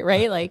cheaper,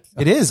 right? Like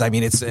it is. I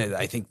mean, it's.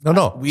 I think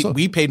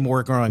we paid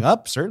more growing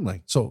up,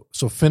 certainly. So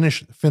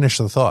finish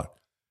the thought.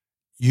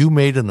 You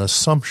made an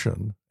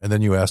assumption, and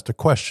then you asked a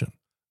question.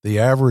 The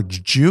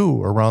average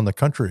Jew around the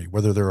country,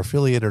 whether they're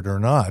affiliated or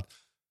not,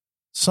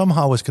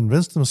 somehow has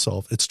convinced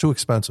himself it's too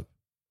expensive.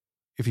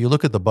 If you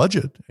look at the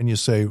budget and you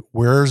say,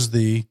 what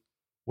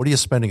are you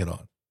spending it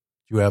on?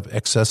 Do you have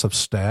excessive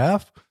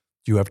staff?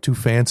 Do you have too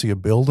fancy a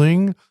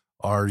building?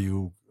 Are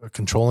you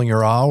controlling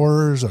your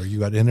hours? Are you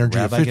got energy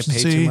efficiency?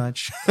 Get paid too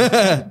much?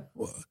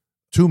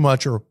 Too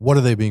much, or what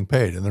are they being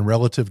paid? And then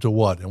relative to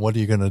what? And what are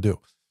you going to do?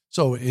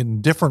 So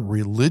in different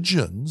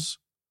religions,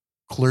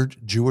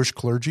 Jewish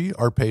clergy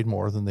are paid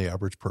more than the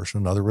average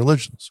person in other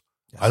religions.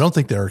 Yes. I don't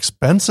think they're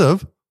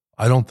expensive.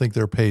 I don't think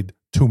they're paid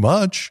too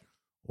much,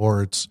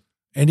 or it's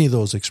any of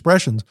those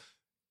expressions.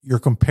 You're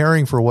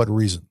comparing for what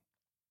reason?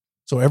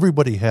 So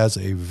everybody has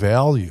a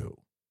value.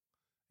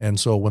 And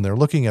so when they're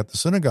looking at the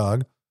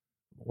synagogue,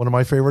 one of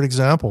my favorite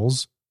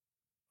examples,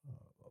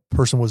 a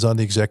person was on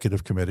the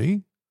executive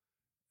committee,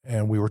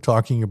 and we were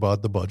talking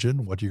about the budget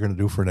and what you're going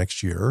to do for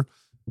next year.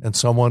 And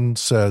someone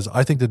says,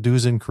 I think the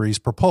dues increase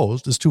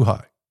proposed is too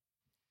high.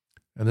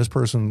 And this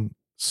person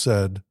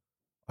said,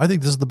 I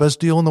think this is the best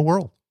deal in the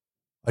world.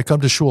 I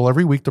come to shul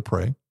every week to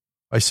pray.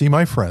 I see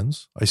my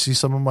friends. I see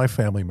some of my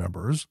family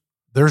members.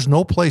 There's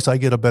no place I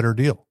get a better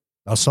deal.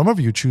 Now, some of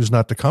you choose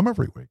not to come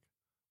every week.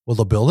 Well,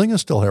 the building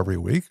is still every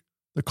week.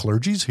 The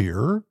clergy's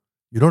here.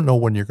 You don't know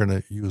when you're going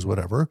to use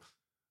whatever.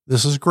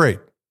 This is great.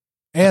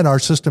 And our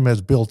system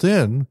has built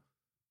in,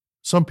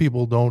 some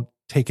people don't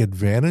take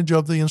advantage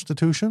of the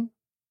institution,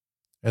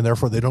 and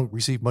therefore they don't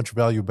receive much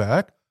value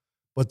back,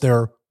 but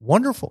they're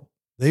wonderful.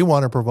 They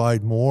want to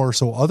provide more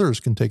so others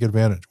can take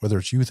advantage, whether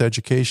it's youth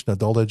education,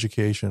 adult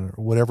education,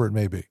 or whatever it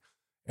may be.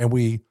 And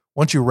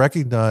once you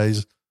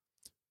recognize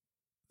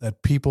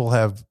that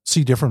people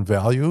see different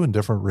value and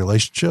different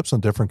relationships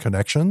and different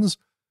connections,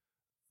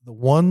 the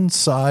one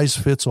size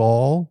fits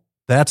all,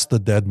 that's the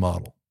dead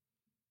model.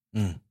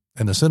 And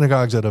the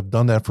synagogues that have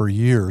done that for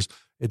years,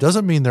 it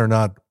doesn't mean they're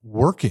not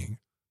working,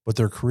 but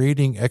they're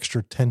creating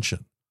extra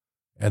tension.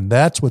 And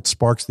that's what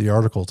sparks the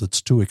articles.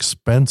 It's too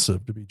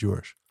expensive to be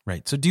Jewish.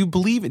 Right. So do you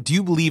believe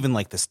in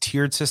like this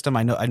tiered system?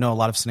 I know a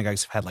lot of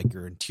synagogues have had like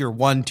you're in tier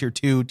 1, tier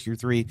 2, tier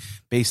 3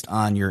 based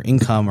on your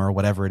income or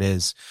whatever it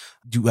is.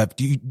 Do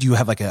you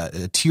have like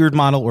a tiered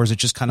model, or is it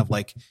just kind of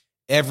like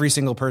every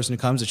single person who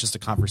comes, it's just a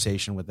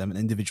conversation with them, an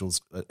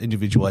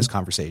individualized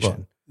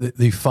conversation? Well,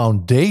 the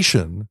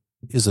foundation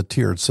is a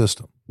tiered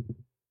system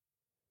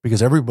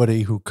because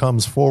everybody who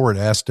comes forward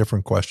asks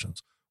different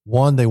questions.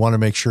 One, they want to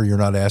make sure you're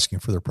not asking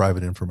for their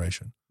private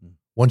information.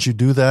 Once you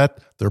do that,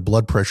 their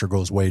blood pressure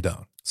goes way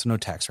down. So no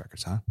tax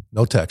records, huh?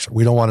 No tax.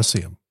 We don't want to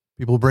see them.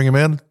 People bring them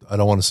in. I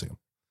don't want to see them.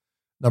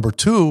 Number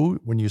two,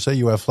 when you say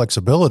you have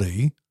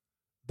flexibility,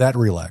 that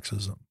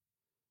relaxes them.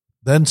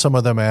 Then some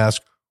of them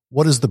ask,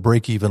 what is the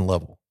break-even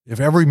level? If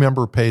every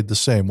member paid the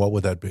same, what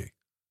would that be?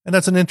 And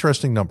that's an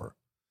interesting number.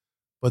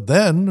 But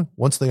then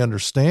once they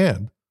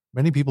understand,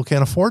 many people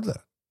can't afford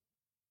that.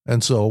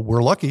 And so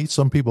we're lucky.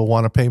 Some people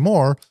want to pay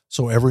more.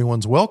 So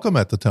everyone's welcome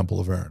at the Temple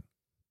of Aaron.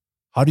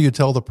 How do you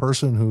tell the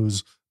person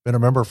who's been a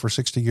member for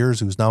 60 years,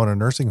 who's now in a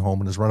nursing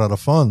home and has run out of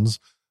funds,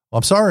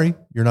 I'm sorry,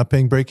 you're not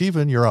paying break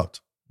even, you're out?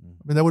 I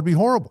mean, that would be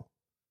horrible.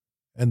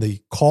 And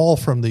the call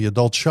from the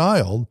adult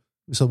child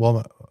who said,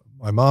 well,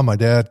 my mom, my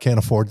dad can't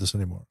afford this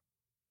anymore.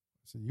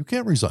 I said, you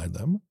can't resign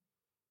them.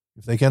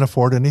 If they can't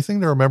afford anything,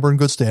 they're a member in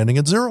good standing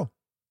at zero.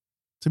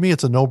 To me,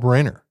 it's a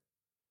no-brainer.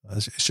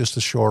 It's just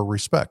a show of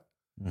respect.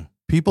 Mm.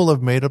 People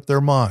have made up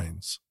their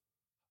minds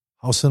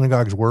how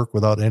synagogues work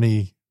without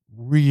any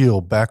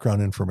real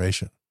background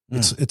information.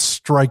 It's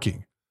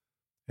striking.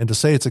 And to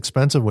say it's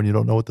expensive when you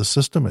don't know what the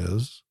system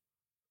is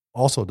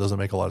also doesn't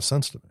make a lot of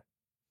sense to me.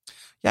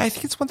 Yeah, I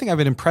think it's one thing I've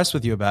been impressed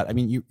with you about. I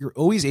mean, you're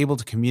always able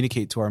to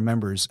communicate to our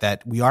members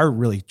that we are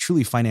really,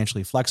 truly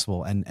financially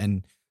flexible.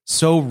 And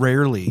so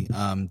rarely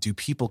do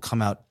people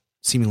come out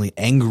seemingly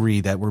angry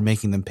that we're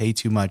making them pay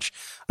too much.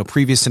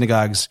 Previous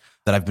synagogues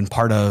that I've been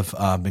part of,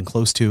 been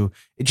close to,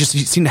 it just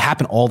seemed to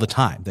happen all the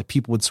time, that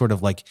people would sort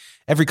of like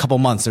every couple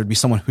months, there'd be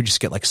someone who just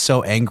get like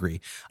so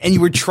angry, and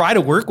you would try to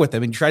work with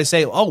them and you try to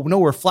say, oh no,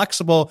 we're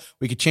flexible,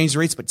 we could change the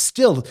rates, but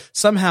still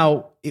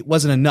somehow it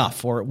wasn't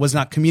enough, or it was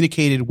not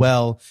communicated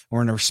well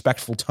or in a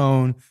respectful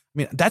tone. I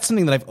mean, that's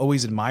something that I've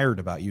always admired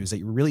about you, is that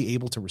you're really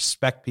able to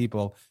respect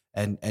people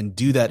and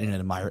do that in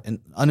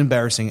an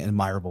unembarrassing and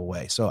admirable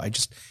way. So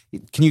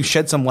can you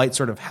shed some light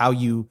sort of how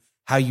you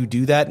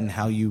do that and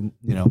how you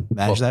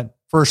manage that?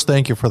 First,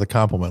 thank you for the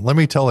compliment. Let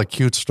me tell a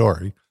cute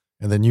story,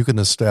 and then you can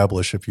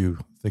establish if you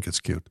think it's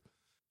cute.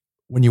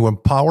 When you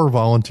empower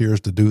volunteers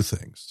to do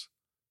things,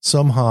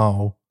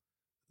 somehow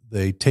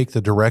they take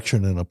the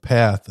direction in a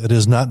path that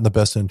is not in the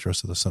best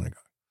interest of the synagogue.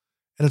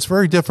 And it's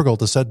very difficult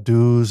to set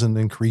dues and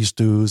increase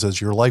dues as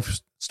your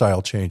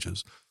lifestyle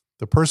changes.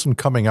 The person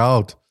coming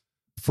out,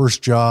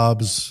 first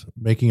jobs,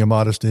 making a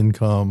modest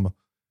income,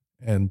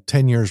 and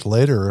 10 years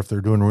later, if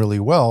they're doing really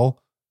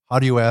well, how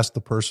do you ask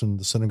the person,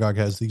 the synagogue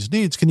has these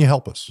needs, can you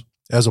help us?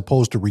 As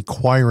opposed to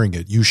requiring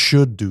it, you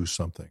should do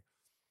something.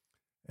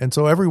 And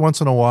so every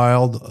once in a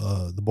while,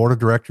 the board of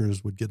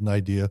directors would get an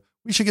idea,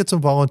 we should get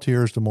some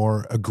volunteers to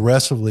more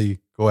aggressively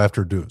go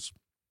after dues.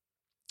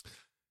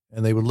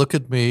 And they would look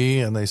at me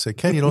and they say,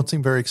 Ken, you don't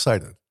seem very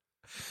excited.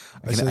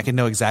 I can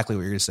know exactly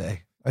what you're going to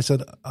say. I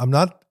said, I'm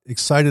not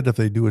excited if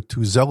they do it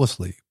too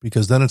zealously,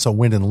 because then it's a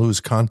win and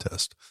lose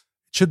contest.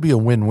 It should be a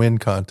win-win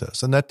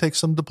contest. And that takes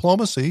some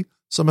diplomacy,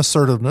 some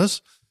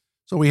assertiveness.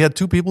 So we had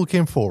two people who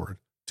came forward,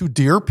 two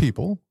dear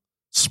people,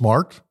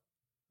 smart,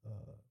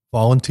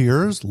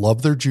 volunteers,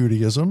 love their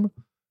Judaism,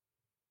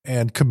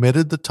 and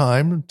committed the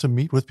time to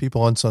meet with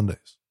people on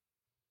Sundays.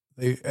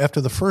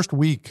 After the first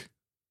week,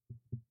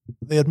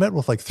 they had met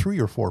with like 3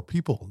 or 4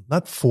 people,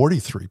 not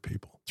 43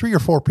 people, 3 or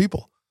 4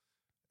 people.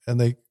 And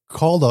they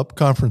called up,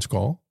 conference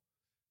call,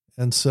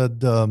 and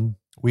said,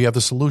 we have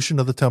the solution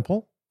to the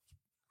temple,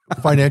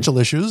 financial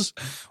issues.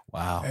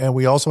 Wow. And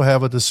we also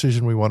have a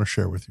decision we want to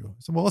share with you. I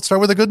said, well, let's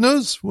start with the good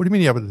news. What do you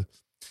mean you have a...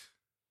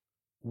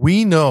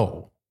 We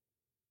know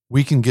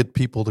we can get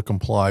people to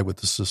comply with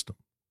the system.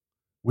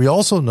 We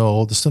also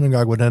know the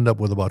synagogue would end up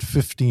with about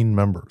 15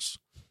 members.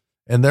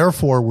 And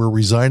therefore, we're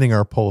resigning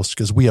our posts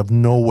because we have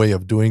no way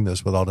of doing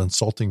this without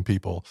insulting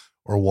people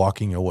or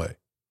walking away.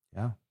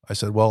 Yeah. I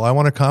said, well, I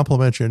want to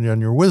compliment you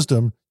on your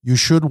wisdom. You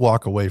should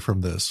walk away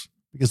from this,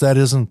 because that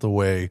isn't the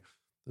way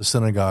the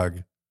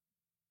synagogue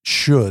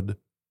should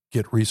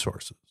get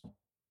resources.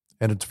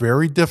 And it's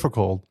very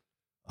difficult.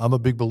 I'm a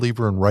big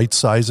believer in right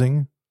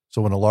sizing.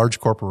 So when a large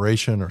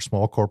corporation or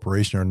small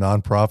corporation or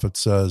nonprofit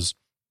says,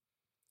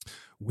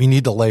 we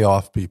need to lay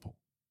off people.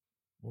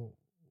 Well,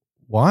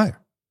 why?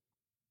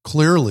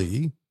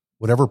 Clearly,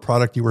 whatever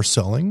product you were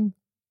selling,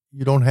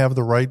 you don't have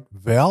the right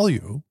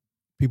value.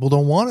 People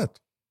don't want it.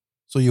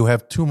 So you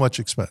have too much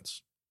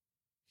expense.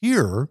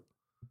 Here,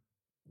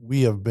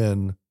 we have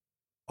been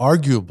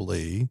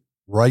arguably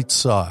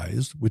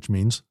right-sized, which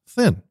means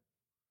thin,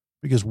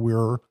 because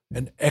we're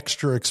an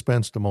extra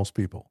expense to most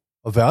people.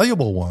 A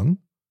valuable one,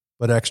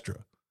 but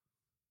extra.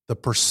 The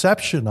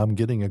perception I'm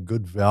getting a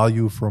good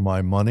value for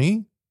my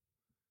money,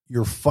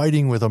 you're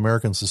fighting with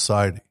American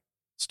society.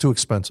 It's too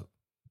expensive.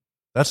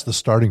 That's the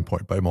starting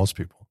point by most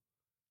people.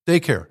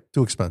 Daycare,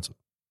 too expensive.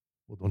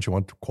 Well, don't you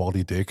want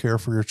quality daycare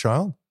for your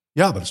child?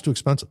 Yeah, but it's too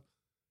expensive.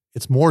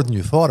 It's more than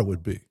you thought it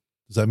would be.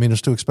 Does that mean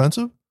it's too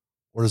expensive?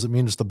 Or does it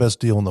mean it's the best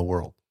deal in the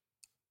world?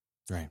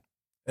 Right.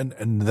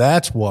 And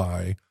that's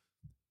why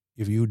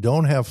if you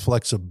don't have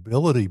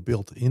flexibility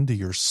built into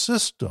your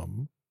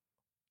system,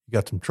 you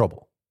got some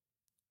trouble.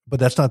 But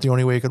that's not the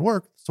only way it could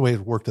work. It's the way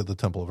it worked at the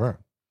Temple of Aaron.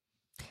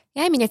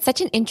 Yeah, I mean, it's such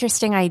an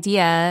interesting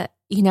idea.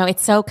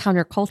 It's so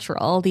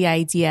countercultural, the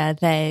idea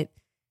that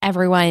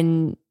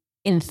everyone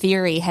in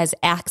theory has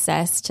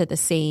access to the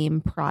same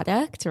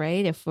product,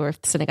 right? If the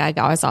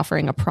synagogue is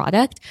offering a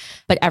product,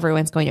 but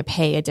everyone's going to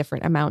pay a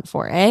different amount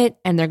for it,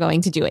 and they're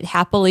going to do it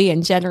happily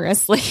and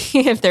generously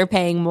if they're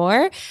paying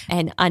more,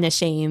 and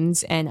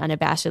unashamed and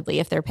unabashedly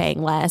if they're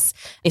paying less,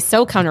 is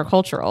so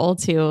countercultural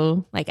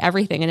to like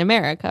everything in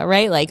America,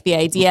 right? Like the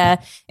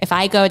idea, if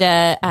I go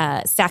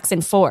to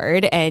Saxon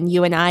Ford and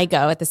you and I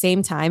go at the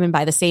same time and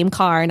buy the same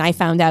car, and I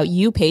found out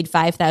you paid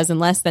 $5,000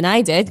 less than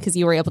I did because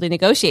you were able to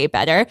negotiate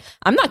better,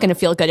 I'm not going to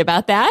feel good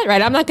about that,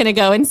 right? I'm not going to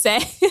go and say,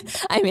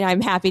 I mean,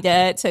 I'm happy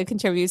to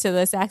contribute to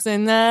the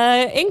Saxon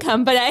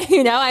income, but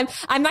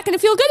I'm not going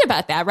to feel good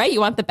about that, right? You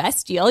want the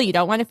best deal. You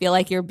don't want to feel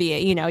like you're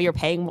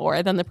paying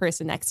more than the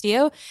person next to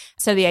you.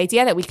 So the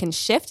idea that we can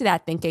shift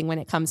that thinking when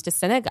it comes to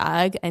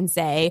synagogue and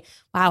say,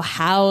 wow,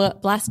 how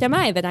blessed am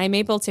I that I'm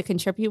able to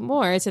contribute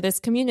more to this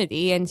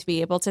community and to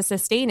be able to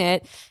sustain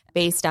it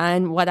based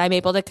on what I'm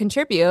able to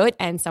contribute,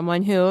 and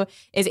someone who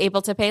is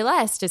able to pay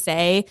less to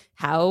say,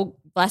 how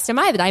blessed am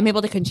I that I'm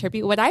able to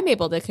contribute what I'm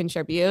able to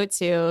contribute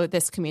to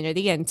this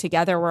community. And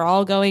together we're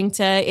all going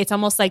to, it's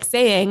almost like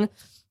saying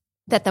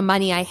that the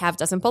money I have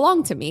doesn't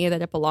belong to me,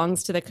 that it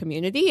belongs to the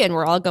community. And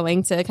we're all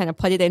going to kind of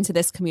put it into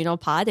this communal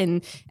pot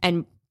and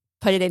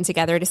put it in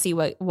together to see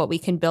what we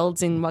can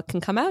build and what can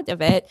come out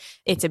of it.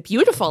 It's a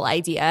beautiful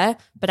idea,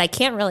 but I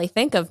can't really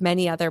think of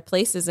many other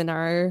places in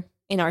our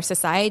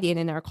society and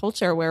in our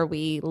culture where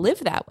we live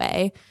that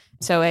way.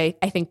 So I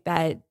think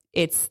that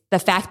it's the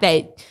fact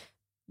that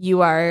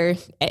you are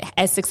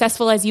as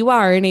successful as you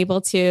are and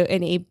able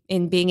to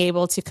in being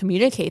able to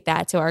communicate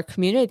that to our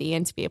community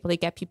and to be able to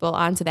get people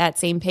onto that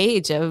same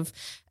page of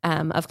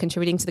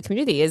contributing to the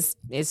community is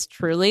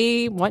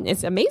truly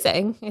it's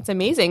amazing. It's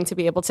amazing to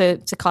be able to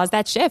cause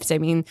that shift. I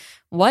mean,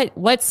 what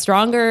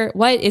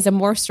is a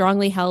more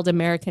strongly held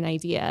American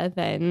idea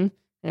than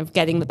of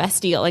getting the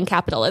best deal in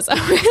capitalism,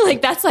 right?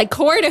 Like that's like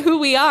core to who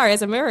we are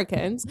as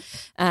Americans.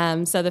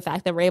 So the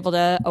fact that we're able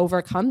to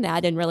overcome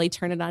that and really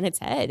turn it on its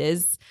head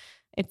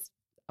it's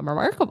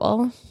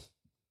remarkable.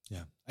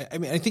 Yeah. I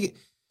mean, I think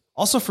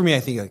also for me, I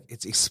think like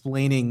it's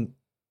explaining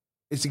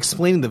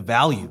the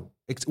value.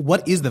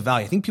 What is the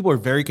value? I think people are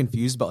very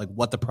confused about like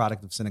what the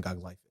product of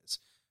synagogue life is.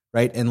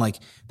 Right. And like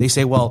they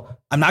say,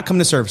 well, I'm not coming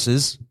to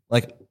services.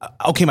 Like,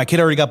 okay, my kid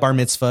already got bar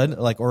mitzvahed,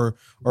 like, or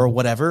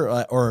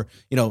whatever, or,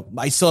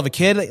 I still have a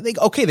kid. They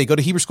go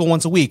to Hebrew school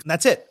once a week and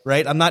that's it.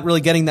 Right. I'm not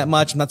really getting that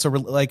much. I'm not so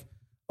like,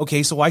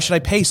 okay, so why should I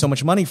pay so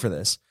much money for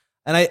this?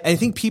 And I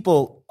think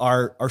people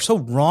are so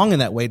wrong in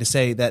that way to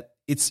say that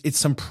it's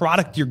some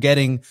product you're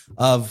getting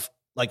of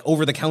like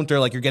over the counter,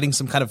 like you're getting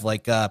some kind of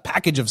like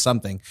package of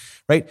something,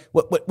 right?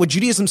 What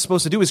Judaism is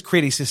supposed to do is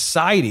create a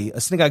society.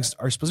 Synagogues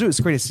are supposed to do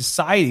is create a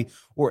society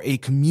or a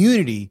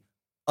community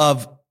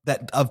of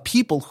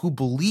people who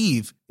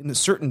believe in a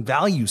certain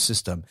value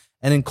system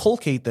and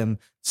inculcate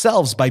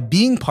themselves by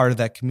being part of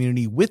that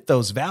community with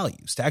those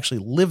values, to actually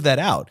live that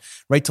out,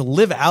 right? To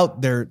live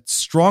out their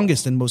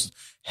strongest and most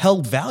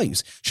held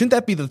values. Shouldn't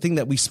that be the thing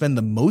that we spend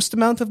the most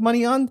amount of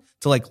money on,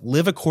 to like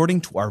live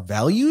according to our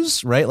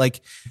values, right?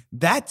 Like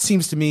that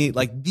seems to me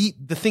like the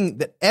thing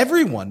that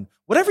everyone,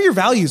 whatever your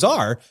values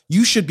are,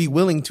 you should be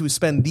willing to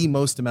spend the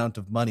most amount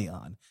of money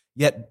on.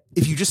 Yet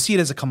if you just see it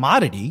as a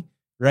commodity,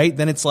 right,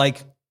 then it's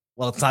like,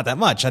 well, it's not that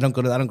much. I don't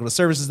go to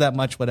services that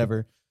much,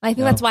 whatever. I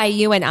think that's why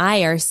you and I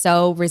are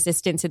so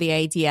resistant to the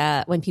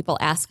idea when people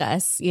ask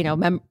us,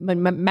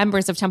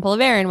 members of Temple of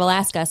Aaron will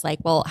ask us like,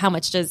 well, how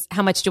much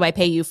do I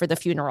pay you for the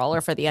funeral or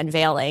for the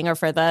unveiling or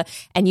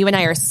and you and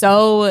I are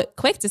so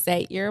quick to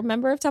say, you're a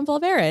member of Temple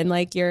of Aaron.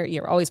 Like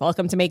you're always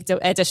welcome to make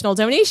additional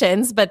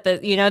donations, but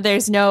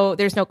there's no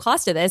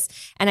cost to this.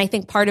 And I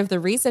think part of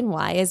the reason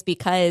why is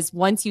because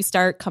once you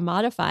start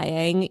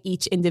commodifying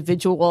each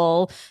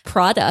individual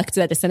product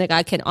that a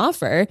synagogue can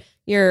offer,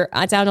 you're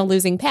down a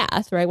losing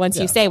path, right? Once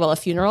you say, well, a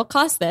funeral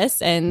costs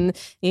this and,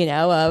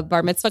 a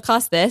bar mitzvah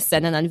costs this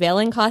and an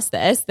unveiling costs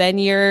this, then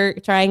you're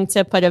trying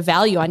to put a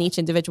value on each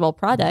individual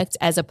product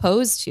as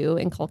opposed to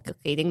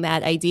inculcating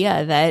that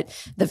idea that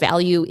the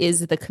value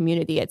is the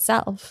community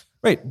itself.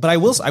 Right. But I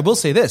will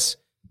say this.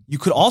 You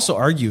could also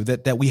argue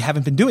that we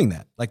haven't been doing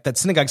that, like that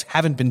synagogues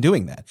haven't been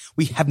doing that.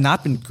 We have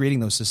not been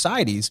creating those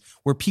societies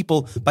where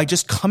people, by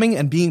just coming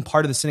and being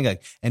part of the synagogue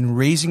and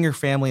raising your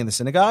family in the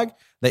synagogue,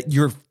 that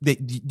you're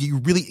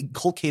really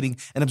inculcating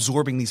and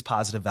absorbing these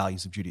positive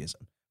values of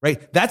Judaism,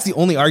 right? That's the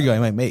only argument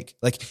I might make.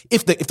 Like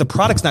if the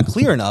product's not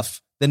clear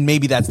enough, then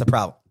maybe that's the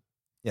problem.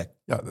 Yeah.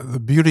 Yeah. The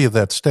beauty of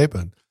that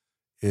statement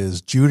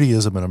is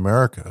Judaism in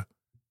America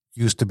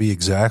used to be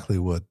exactly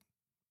what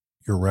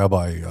your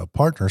rabbi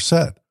partner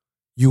said.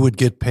 You would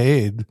get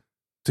paid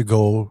to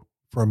go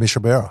for a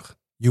Mishaberach.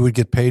 You would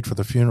get paid for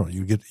the funeral.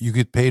 You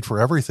get paid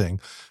for everything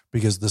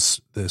because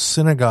the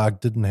synagogue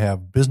didn't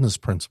have business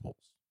principles.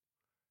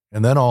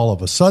 And then all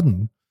of a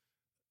sudden,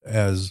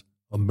 as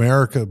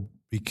America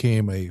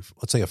became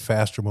let's say a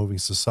faster moving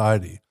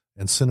society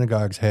and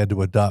synagogues had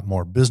to adopt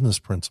more business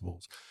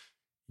principles,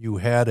 you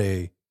had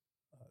a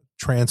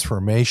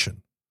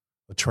transformation,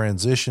 a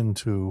transition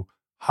to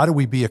how do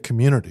we be a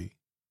community?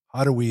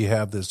 How do we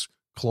have this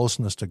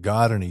closeness to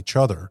God and each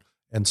other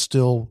and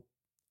still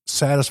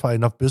satisfy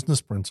enough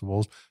business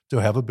principles to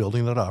have a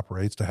building that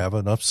operates, to have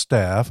enough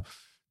staff,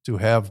 to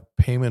have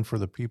payment for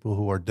the people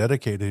who are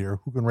dedicated here,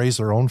 who can raise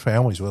their own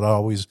families without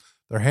always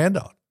their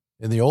handout.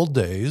 In the old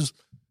days,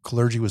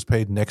 clergy was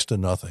paid next to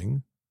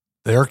nothing.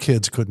 Their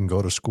kids couldn't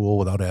go to school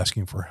without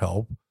asking for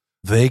help.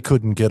 They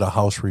couldn't get a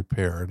house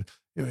repaired.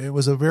 It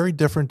was a very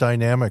different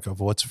dynamic of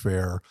what's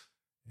fair.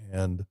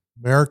 And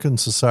American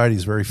society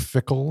is very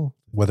fickle,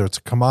 whether it's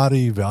a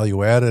commodity,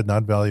 value added,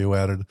 not value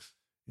added.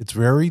 It's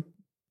very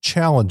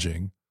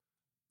challenging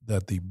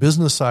that the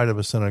business side of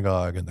a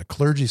synagogue and the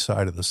clergy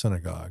side of the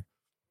synagogue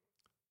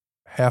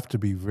have to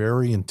be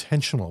very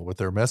intentional with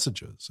their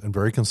messages and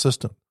very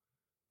consistent.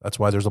 That's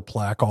why there's a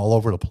plaque all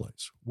over the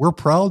place. We're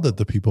proud that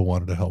the people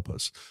wanted to help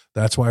us.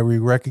 That's why we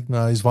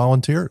recognize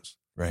volunteers.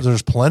 Right.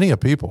 There's plenty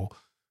of people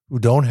who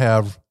don't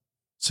have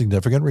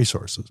significant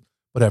resources,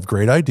 but have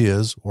great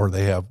ideas, or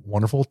they have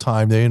wonderful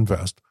time they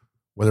invest,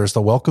 whether it's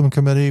the welcome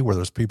committee,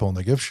 whether it's people in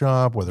the gift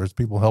shop, whether it's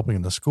people helping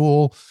in the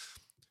school.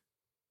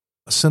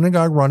 A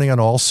synagogue running on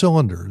all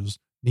cylinders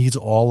needs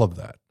all of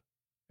that.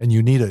 And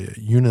you need a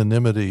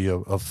unanimity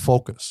of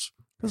focus,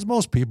 because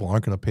most people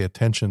aren't going to pay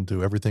attention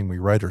to everything we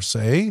write or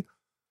say.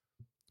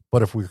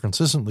 But if we're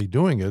consistently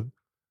doing it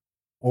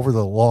over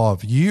the law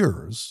of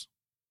years,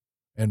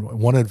 and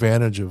one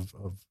advantage of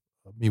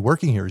me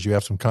working here is you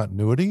have some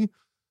continuity.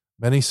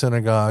 Many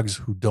synagogues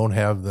who don't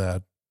have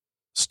that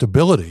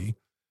stability,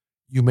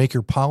 you make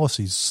your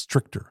policies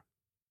stricter,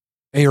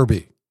 A or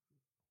B.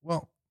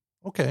 Well,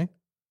 okay,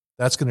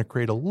 that's going to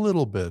create a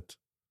little bit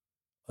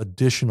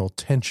additional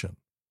tension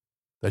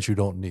that you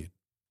don't need.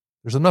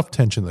 There's enough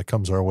tension that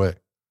comes our way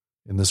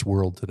in this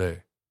world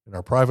today, in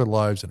our private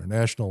lives, in our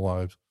national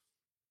lives,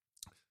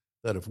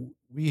 that if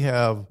we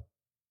have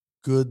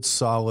good,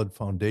 solid,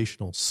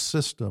 foundational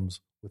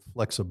systems with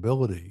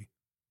flexibility,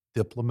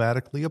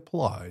 diplomatically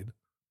applied,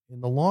 in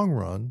the long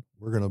run,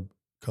 we're going to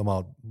come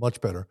out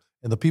much better.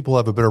 And the people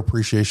have a better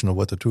appreciation of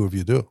what the two of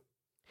you do.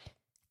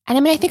 And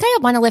I mean, I think I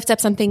want to lift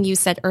up something you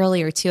said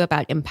earlier too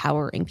about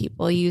empowering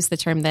people. You use the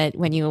term that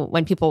when you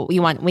want people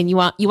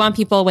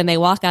when they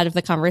walk out of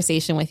the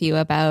conversation with you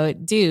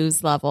about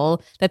dues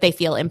level, that they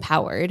feel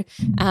empowered.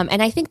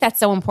 And I think that's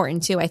so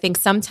important too. I think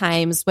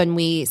sometimes when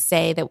we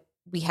say that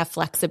we have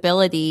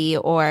flexibility,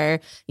 or,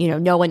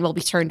 no one will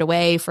be turned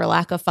away for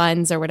lack of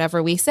funds or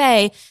whatever we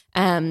say,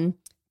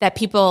 that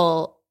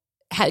people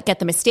get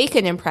the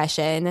mistaken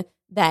impression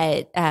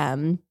that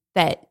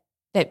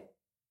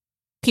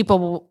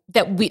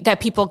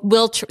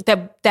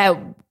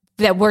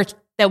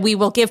we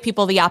will give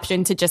people the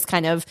option to just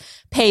kind of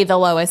pay the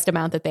lowest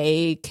amount that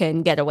they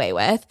can get away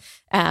with,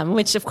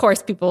 which of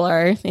course people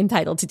are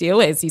entitled to do.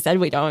 As you said,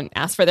 we don't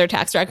ask for their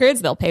tax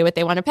records; they'll pay what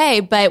they want to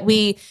pay. But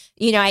we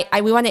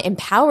want to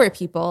empower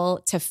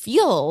people to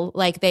feel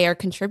like they are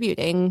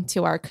contributing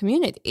to our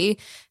community.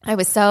 I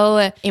was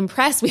so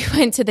impressed. We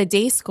went to the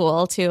day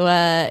school to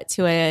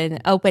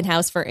an open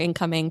house for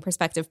incoming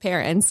prospective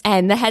parents,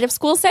 and the head of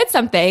school said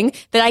something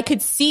that I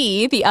could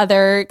see the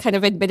other kind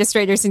of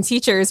administrators and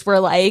teachers were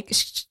like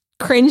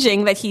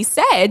cringing that he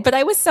said, but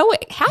I was so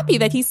happy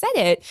that he said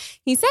it.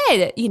 He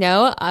said,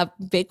 a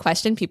big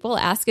question people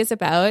ask is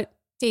about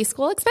day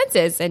school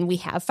expenses, and we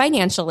have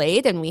financial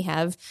aid, and we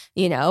have,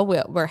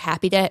 we're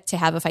happy to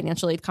have a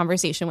financial aid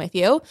conversation with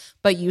you,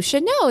 but you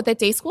should know that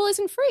day school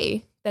isn't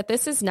free, that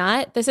this is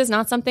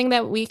not something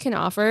that we can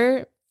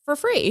offer for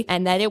free,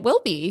 and that it will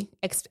be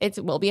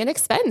an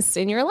expense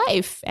in your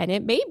life, and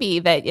it may be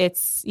that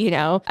it's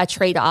a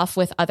trade-off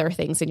with other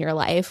things in your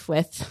life,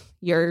 with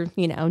your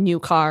new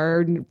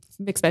car,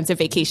 expensive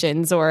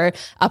vacations, or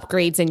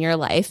upgrades in your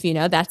life.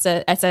 That's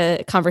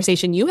a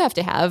conversation you have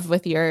to have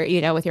with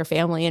your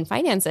family and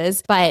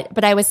finances.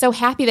 But I was so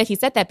happy that he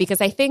said that,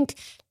 because I think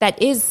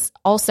that is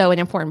also an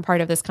important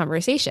part of this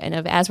conversation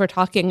of, as we're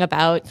talking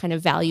about kind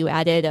of value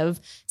added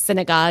of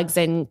synagogues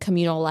and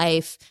communal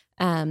life,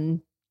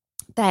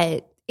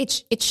 that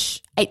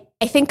I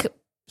think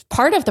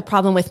part of the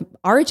problem with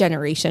our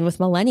generation, with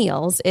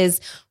millennials,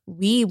 is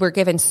we were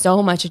given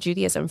so much of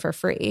Judaism for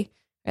free.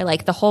 Right?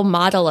 Like the whole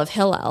model of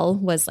Hillel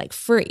was like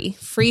free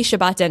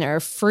Shabbat dinner,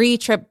 free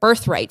trip,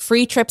 birthright,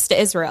 free trips to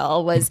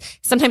Israel. Was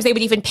sometimes they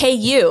would even pay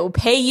you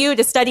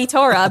to study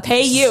Torah,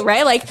 pay you,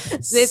 right? Like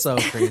it's so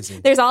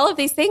crazy. There's all of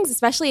these things,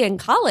 especially in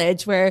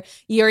college, where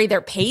you're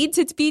either paid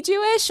to be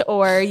Jewish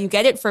or you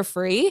get it for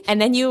free. And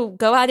then you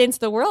go out into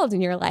the world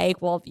and you're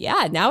like, well,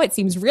 yeah, now it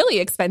seems really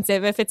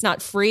expensive if it's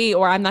not free,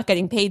 or I'm not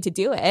getting paid to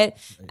do it.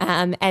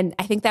 And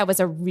I think that was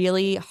a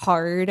really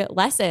hard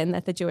lesson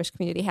that the Jewish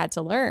community had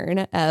to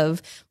learn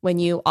of, when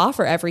you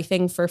offer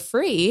everything for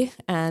free,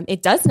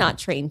 it does not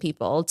train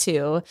people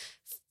to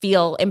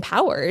feel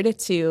empowered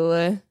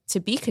to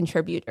be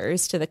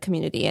contributors to the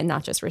community and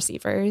not just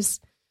receivers.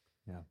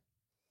 Yeah.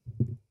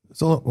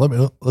 So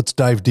let's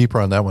dive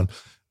deeper on that one.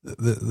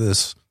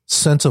 This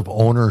sense of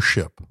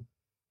ownership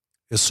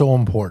is so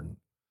important,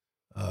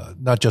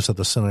 not just at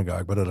the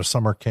synagogue, but at a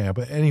summer camp,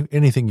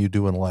 anything you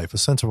do in life. A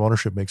sense of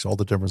ownership makes all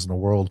the difference in the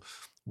world,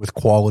 with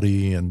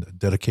quality and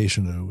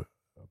dedication to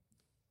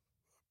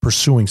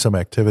pursuing some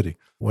activity.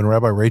 When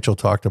Rabbi Rachel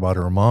talked about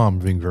her mom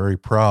being very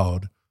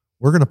proud,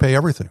 we're going to pay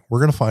everything. We're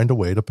going to find a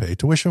way to pay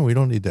tuition. We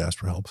don't need to ask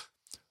for help.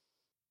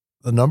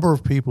 The number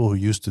of people who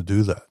used to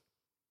do that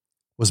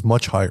was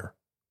much higher.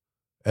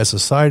 As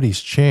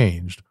society's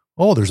changed,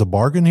 oh, there's a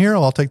bargain here,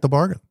 I'll take the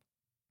bargain.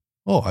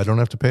 Oh, I don't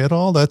have to pay at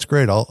all? That's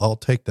great. I'll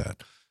take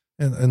that.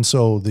 And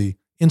so the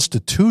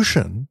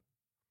institution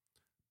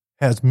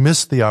has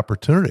missed the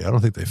opportunity. I don't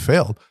think they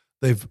failed.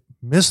 They've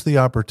missed the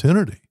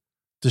opportunity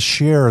to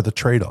share the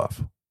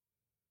trade-off.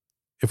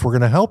 if we're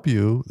going to help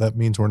you, that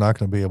means we're not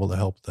going to be able to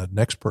help that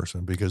next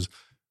person because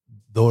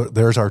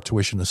there's our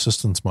tuition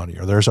assistance money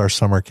or there's our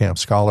summer camp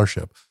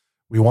scholarship.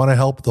 We want to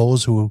help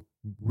those who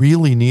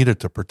really need it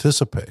to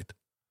participate.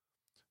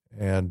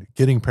 And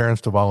getting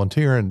parents to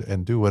volunteer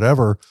and do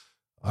whatever.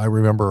 I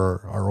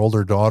remember our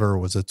older daughter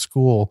was at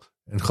school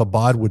and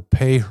Chabad would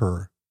pay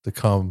her to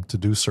come to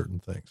do certain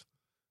things.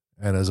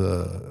 And as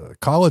a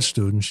college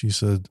student, she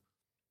said,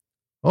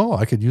 oh,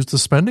 I could use the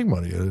spending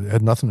money. It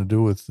had nothing to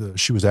do with,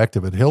 she was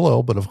active at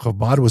Hillel, but if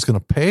Chabad was going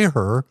to pay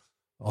her,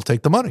 I'll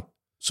take the money.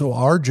 So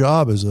our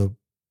job is a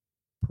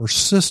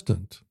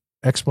persistent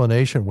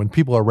explanation when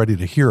people are ready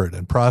to hear it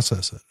and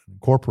process it and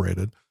incorporate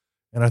it.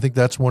 And I think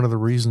that's one of the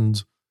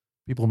reasons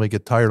people may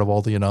get tired of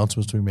all the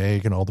announcements we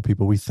make and all the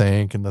people we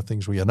thank and the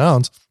things we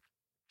announce.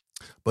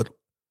 But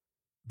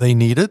they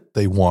need it,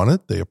 they want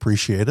it, they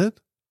appreciate it,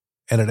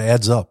 and it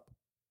adds up.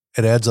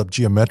 It adds up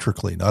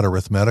geometrically, not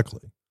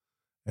arithmetically.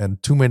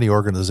 And too many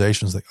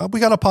organizations think, oh, we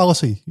got a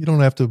policy. You don't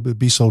have to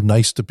be so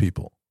nice to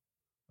people.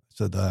 I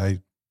said,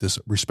 I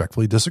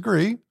respectfully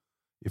disagree.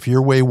 If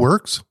your way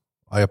works,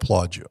 I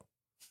applaud you.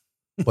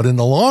 But in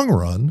the long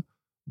run,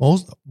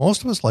 most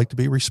of us like to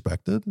be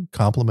respected and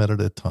complimented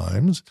at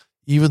times.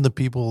 Even the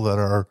people that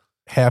are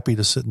happy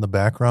to sit in the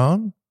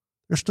background,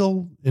 they're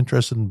still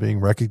interested in being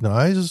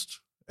recognized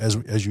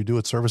as you do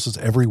at services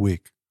every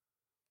week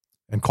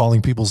and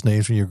calling people's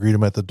names when you greet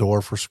them at the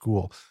door for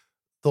school.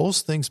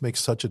 Those things make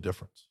such a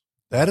difference.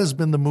 That has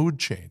been the mood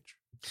change.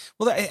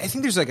 Well, I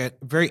think there's like a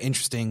very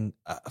interesting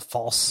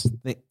false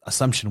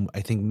assumption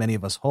I think many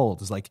of us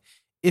hold is like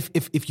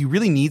if you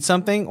really need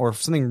something or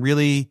if something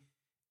really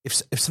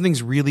if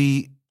something's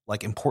really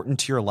like important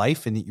to your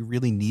life and that you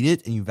really need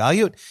it and you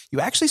value it,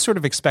 you actually sort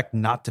of expect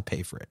not to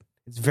pay for it.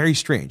 It's very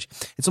strange.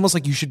 It's almost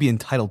like you should be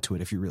entitled to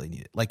it if you really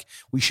need it. Like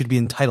we should be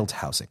entitled to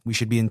housing. We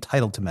should be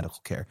entitled to medical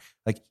care.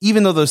 Like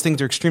even though those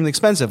things are extremely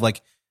expensive,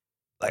 like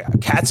a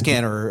CAT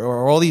scan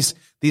or all these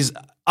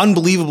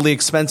unbelievably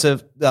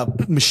expensive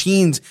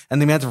machines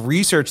and the amount of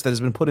research that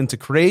has been put in to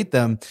create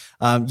them,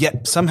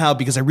 yet somehow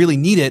because I really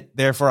need it,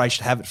 therefore I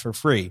should have it for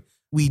free.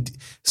 We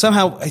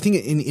somehow, I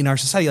think in our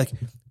society, like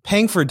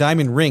paying for a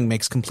diamond ring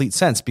makes complete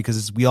sense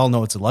because we all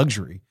know it's a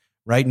luxury,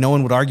 right? No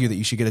one would argue that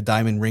you should get a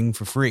diamond ring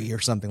for free or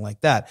something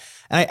like that.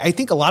 And I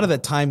think a lot of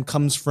that time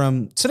comes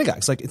from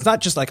synagogues. Like it's not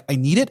just like I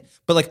need it,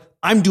 but like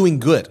I'm doing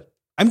good.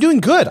 I'm doing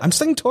good. I'm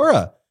studying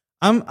Torah.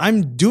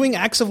 I'm doing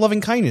acts of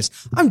loving kindness.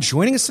 I'm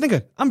joining a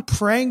synagogue. I'm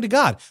praying to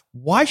God.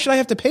 Why should I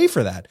have to pay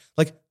for that?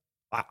 Like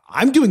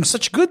I'm doing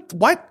such good.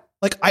 What?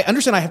 Like I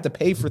understand I have to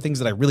pay for things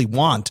that I really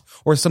want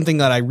or something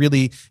that I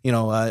really,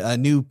 a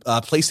new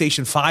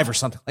PlayStation 5 or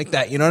something like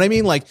that. You know what I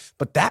mean? Like,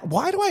 but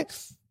why do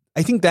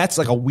I think that's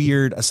like a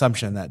weird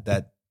assumption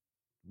that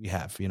we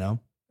have, And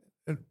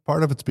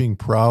part of it's being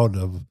proud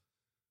of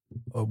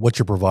what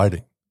you're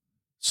providing.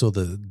 So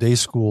the day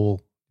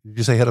school, did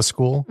you say head of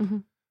school? Mm-hmm.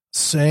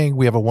 Saying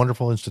we have a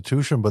wonderful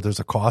institution, but there's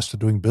a cost to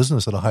doing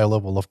business at a high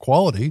level of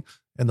quality.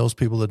 And those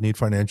people that need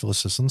financial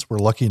assistance, we're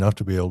lucky enough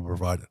to be able to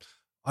provide it.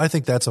 I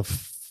think that's a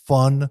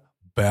fun,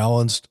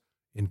 balanced,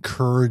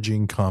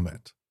 encouraging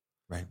comment.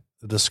 Right.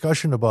 The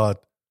discussion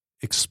about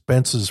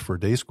expenses for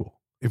day school.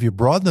 If you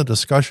broaden the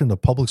discussion to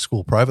public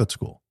school, private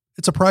school,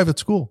 it's a private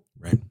school.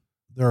 Right.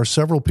 There are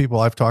several people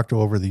I've talked to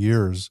over the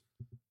years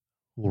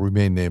who will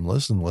remain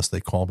nameless unless they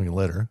call me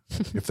later,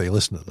 if they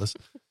listen to this,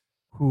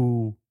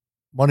 who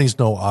money's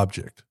no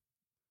object.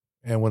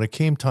 And when it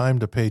came time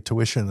to pay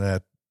tuition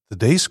at the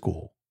day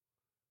school,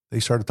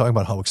 they started talking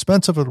about how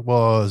expensive it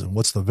was and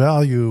what's the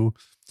value.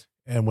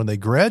 And when they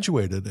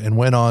graduated and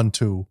went on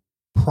to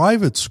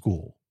private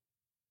school,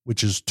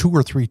 which is 2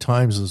 or 3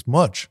 times as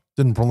much,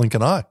 didn't blink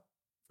an eye.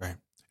 Right.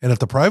 And at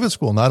the private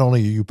school, not only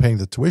are you paying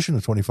the tuition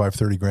of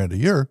 $25,000-$30,000 a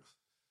year,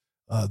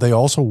 they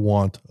also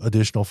want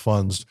additional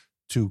funds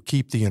to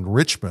keep the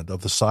enrichment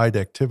of the side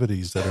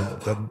activities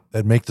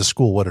that make the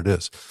school what it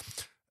is.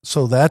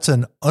 So that's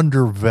an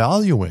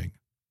undervaluing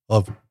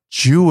of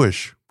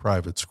Jewish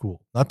private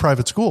school, not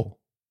private school,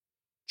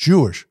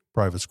 Jewish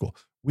private school.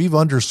 We've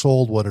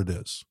undersold what it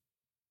is.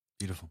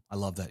 Beautiful. I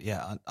love that.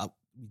 Yeah.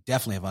 We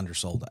definitely have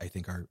undersold, I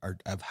think, our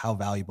of how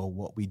valuable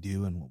what we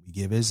do and what we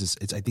give is.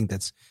 I think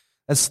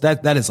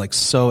that is like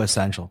so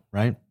essential,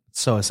 right?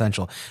 So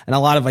essential. And a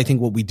lot of, I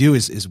think what we do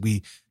is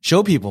we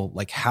show people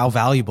like how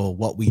valuable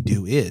what we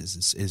do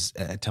is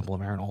at Temple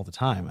of Aaron all the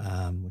time,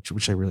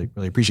 which I really,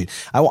 really appreciate.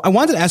 I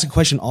wanted to ask a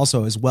question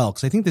also as well,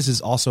 because I think this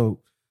is also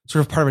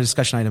sort of part of a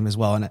discussion item as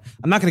well. And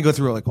I'm not going to go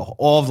through like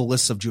all of the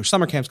lists of Jewish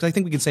summer camps, because I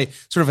think we can say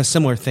sort of a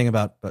similar thing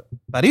about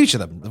each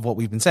of them, of what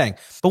we've been saying.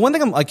 But one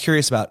thing I'm like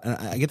curious about, and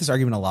I get this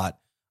argument a lot.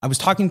 I was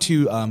talking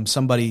to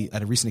somebody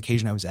at a recent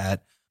occasion I was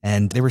at,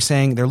 and they were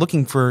saying they're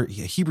looking for a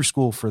Hebrew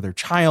school for their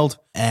child,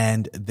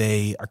 and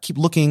they keep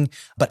looking.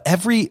 But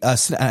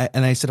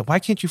and I said, why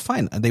can't you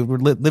find? And they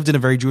lived in a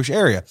very Jewish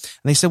area, and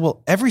they said,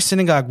 well, every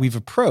synagogue we've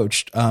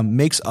approached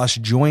makes us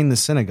join the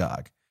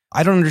synagogue.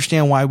 I don't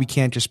understand why we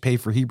can't just pay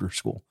for Hebrew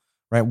school,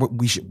 right?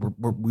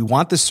 We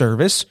want the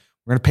service.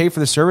 We're going to pay for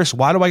the service.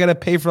 Why do I got to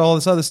pay for all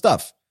this other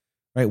stuff,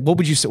 right? What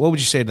would you say? What would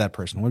you say to that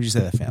person? What would you say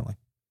to that family?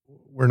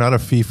 we're not a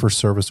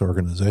fee-for-service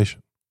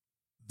organization.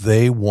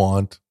 They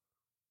want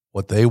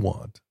what they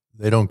want.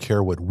 They don't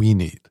care what we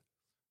need.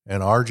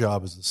 And our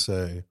job is to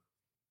say,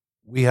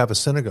 we have a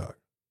synagogue.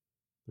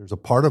 There's a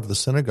part of the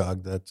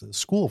synagogue that's a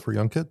school for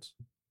young kids.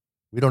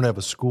 We don't have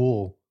a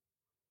school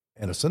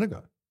and a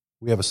synagogue.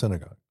 We have a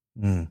synagogue.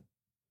 I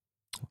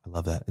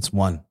love that. It's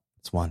one.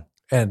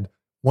 And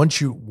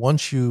once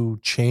you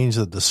change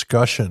the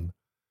discussion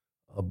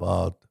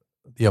about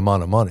the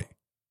amount of money,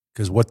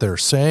 because what they're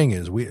saying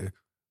is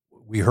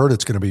we heard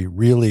it's going to be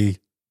really,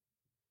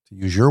 to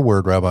use your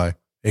word, Rabbi,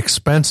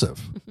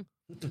 expensive.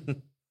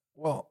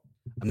 Well,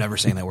 I'm never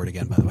saying that word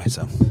again, by the way.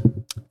 So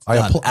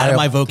out of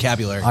my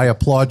vocabulary. I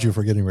applaud you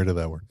for getting rid of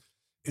that word.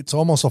 It's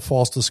almost a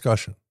false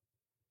discussion.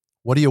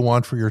 What do you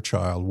want for your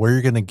child? Where are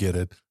you going to get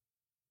it?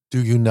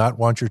 Do you not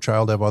want your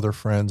child to have other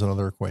friends and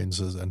other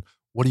acquaintances? And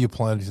what are you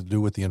planning to do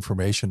with the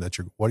information that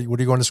what are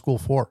you going to school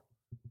for?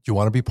 Do you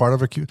want to be part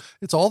of a community?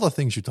 It's all the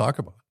things you talk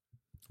about.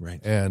 Right.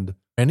 And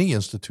many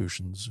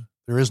institutions,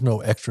 there is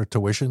no extra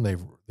tuition.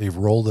 They've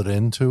rolled it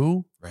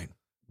into. Right.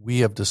 We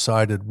have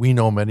decided, we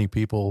know many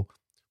people,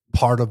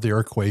 part of their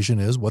equation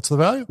is what's the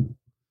value?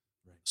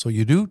 So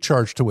you do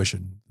charge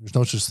tuition. There's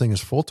no such thing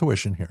as full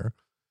tuition here,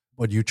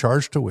 but you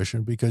charge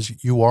tuition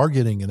because you are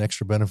getting an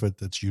extra benefit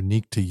that's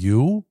unique to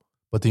you,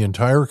 but the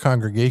entire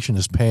congregation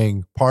is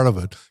paying part of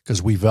it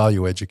because we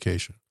value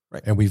education.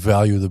 Right. And we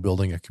value the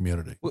building a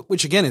community.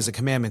 Which again is a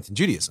commandment in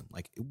Judaism.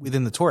 Like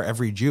within the Torah,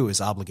 every Jew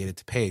is obligated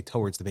to pay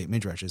towards the Beit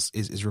Midrash,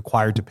 is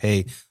required to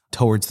pay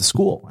towards the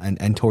school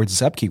and towards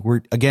its upkeep.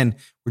 We're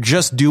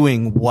just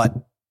doing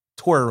what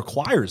Torah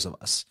requires of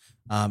us.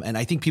 And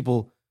I think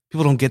people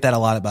don't get that a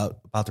lot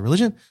about the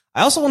religion.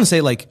 I also want to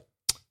say, like,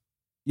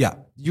 yeah,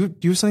 you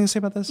have something to say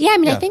about this? Yeah, I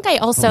mean, I think I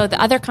also,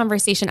 the other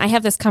conversation, I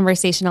have this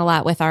conversation a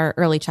lot with our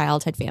early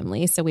childhood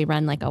family. So we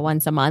run like a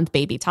once a month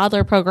baby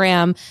toddler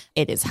program.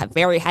 It is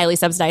very highly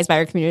subsidized by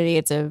our community.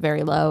 It's a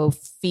very low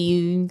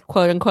fee,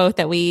 quote unquote,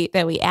 that we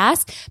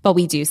ask, but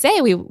we do say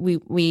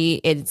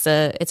it's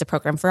a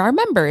program for our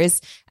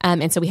members.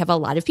 And so we have a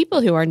lot of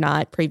people who are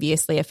not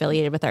previously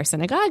affiliated with our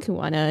synagogue who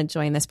want to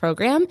join this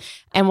program.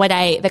 And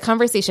the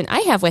conversation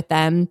I have with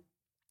them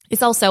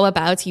is also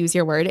about, to use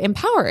your word,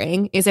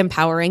 empowering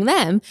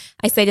them.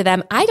 I say to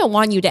them, I don't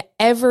want you to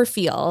ever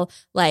feel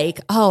like,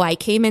 oh, I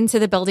came into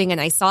the building and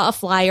I saw a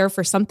flyer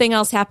for something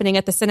else happening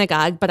at the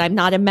synagogue, but I'm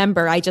not a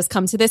member. I just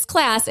come to this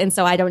class. And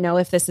so I don't know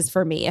if this is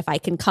for me, if I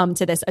can come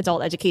to this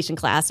adult education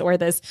class or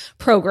this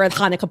program,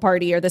 Hanukkah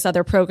party, or this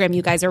other program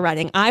you guys are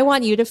running. I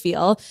want you to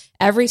feel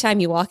every time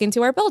you walk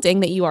into our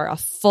building that you are a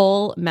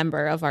full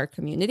member of our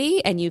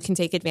community and you can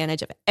take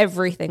advantage of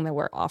everything that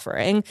we're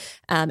offering.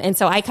 And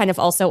so I kind of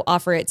also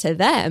offer it to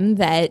them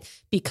that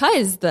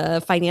because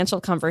the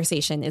financial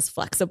conversation is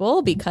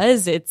flexible,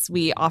 because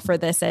we offer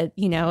this at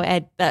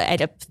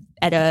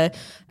a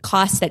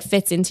cost that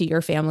fits into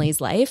your family's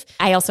life.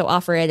 I also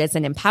offer it as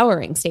an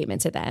empowering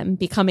statement to them.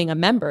 Becoming a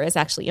member is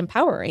actually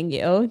empowering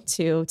you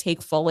to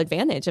take full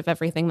advantage of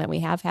everything that we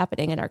have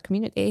happening in our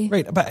community.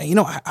 Right. But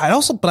I'd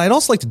also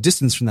like to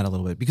distance from that a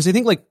little bit, because I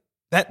think like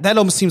that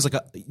almost seems like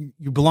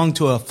you belong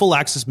to a full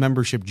access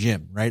membership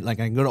gym, right?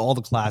 Like I can go to all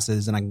the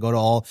classes and I can go to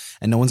all,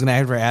 and no one's going to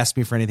ever ask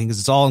me for anything because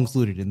it's all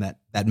included in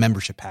that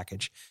membership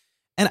package.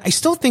 And I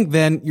still think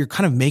then you're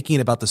kind of making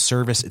it about the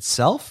service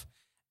itself.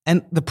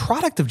 And the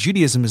product of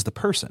Judaism is the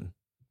person,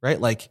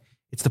 right? Like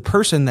it's the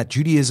person that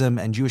Judaism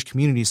and Jewish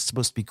community is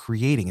supposed to be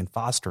creating and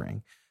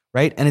fostering,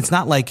 right? And it's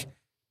not like,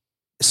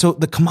 so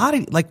the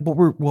commodity, like what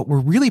we're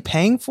really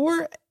paying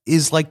for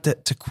is like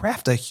to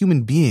craft a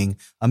human being,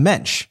 a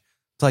mensch.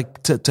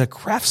 Like to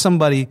craft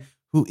somebody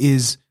who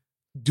is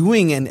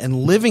doing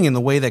and living in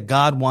the way that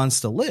God wants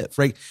to live,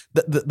 right?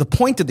 The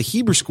point of the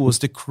Hebrew school is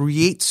to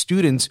create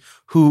students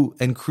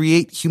and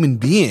create human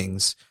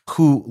beings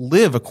who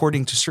live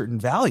according to certain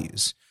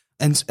values.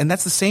 And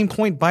that's the same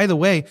point, by the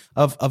way,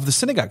 of the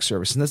synagogue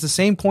service. And that's the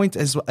same point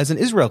as an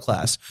Israel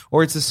class,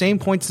 or it's the same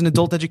point as an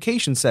adult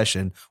education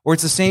session, or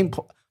it's the same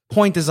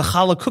point as a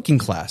challah cooking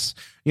class,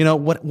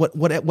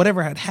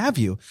 whatever have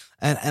you.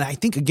 And I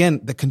think,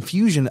 again, the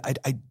confusion,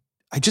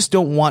 I just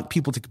don't want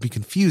people to be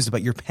confused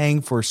about you're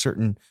paying for a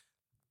certain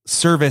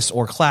service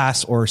or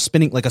class or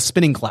spinning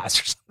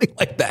class or something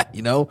like that,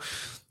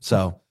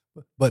 So,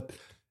 but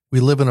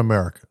we live in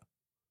America.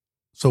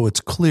 So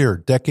it's clear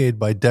decade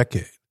by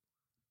decade,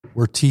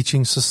 we're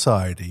teaching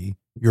society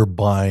you're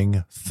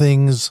buying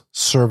things,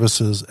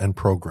 services, and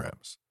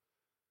programs.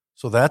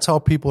 So that's how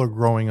people are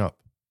growing up.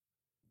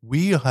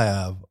 We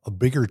have a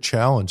bigger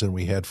challenge than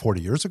we had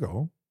 40 years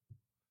ago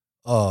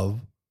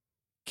of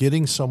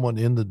getting someone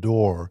in the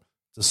door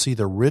to see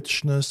the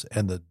richness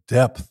and the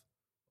depth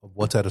of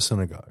what's at a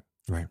synagogue.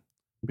 Right.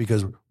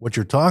 Because what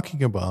you're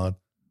talking about,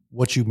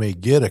 what you may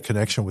get, a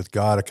connection with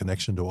God, a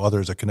connection to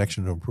others, a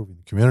connection to improving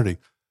the community,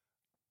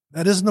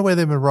 that isn't the way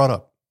they've been brought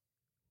up.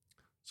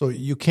 So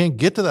you can't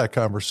get to that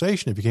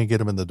conversation if you can't get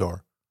them in the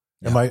door.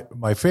 Yeah. And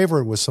my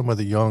favorite was some of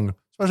the young,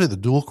 especially the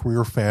dual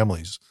career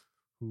families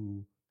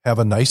who have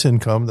a nice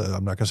income.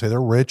 I'm not going to say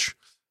they're rich,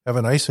 have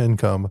a nice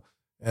income,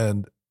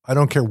 and I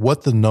don't care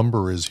what the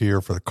number is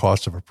here for the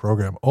cost of a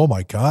program. Oh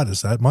my God,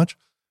 is that much?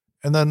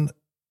 And then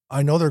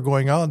I know they're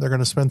going out and they're going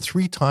to spend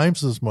 3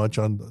 times as much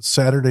on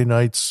Saturday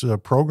night's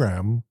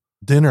program,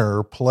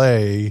 dinner,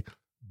 play,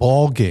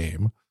 ball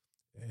game.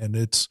 And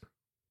it's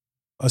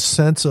a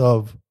sense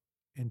of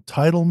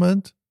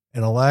entitlement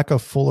and a lack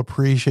of full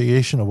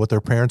appreciation of what their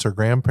parents or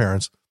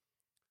grandparents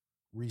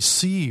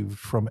received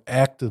from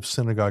active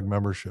synagogue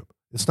membership.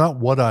 It's not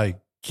what I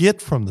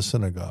get from the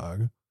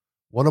synagogue.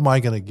 What am I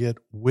going to get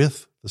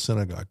with the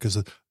synagogue?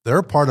 Because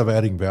they're part of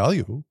adding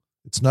value.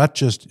 It's not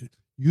just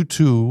you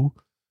two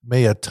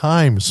may at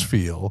times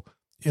feel,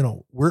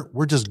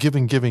 we're just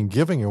giving,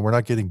 and we're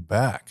not getting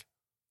back.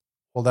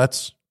 Well,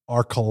 that's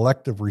our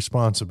collective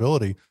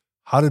responsibility.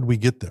 How did we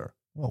get there?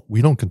 Well,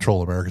 we don't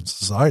control American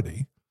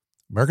society.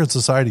 American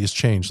society has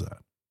changed that.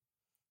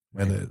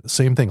 Right. And the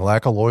same thing,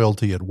 lack of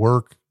loyalty at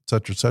work, et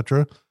cetera, et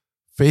cetera.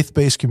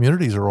 Faith-based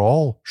communities are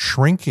all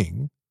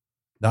shrinking,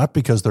 not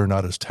because they're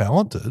not as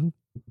talented.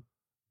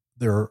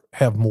 They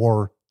have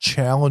more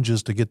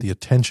challenges to get the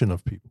attention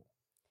of people.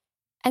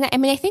 And I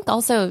mean, I think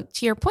also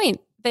to your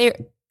point, there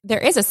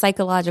is a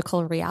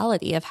psychological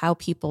reality of how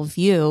people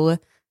view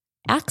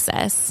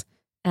access.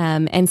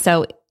 And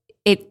so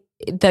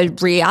the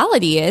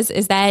reality is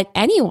that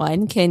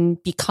anyone can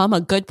become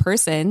a good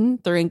person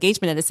through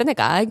engagement at a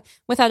synagogue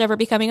without ever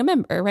becoming a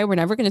member, right? We're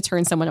never going to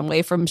turn someone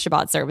away from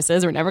Shabbat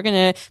services.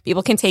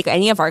 People can take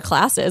any of our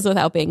classes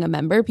without being a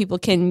member. People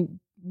can,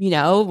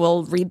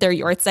 we'll read their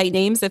Yortzeit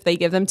names if they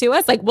give them to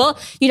us.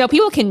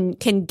 People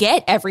can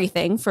get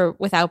everything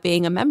without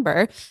being a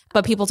member,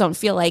 but people don't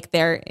feel like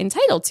they're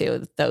entitled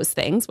to those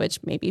things,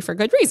 which may be for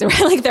good reason,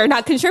 right? Like they're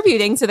not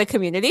contributing to the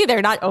community.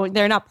 They're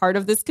not part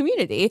of this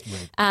community.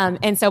 Right.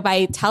 And so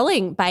by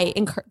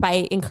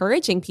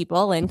encouraging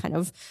people and kind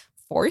of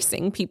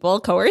coercing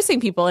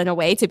people in a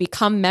way to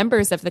become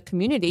members of the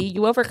community,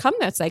 you overcome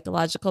that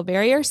psychological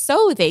barrier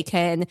so they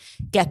can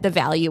get the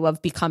value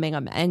of becoming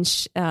a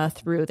mensch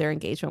through their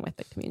engagement with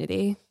the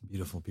community.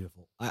 Beautiful,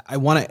 beautiful. I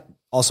want to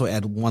also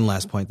add one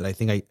last point that I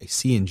think I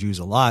see in Jews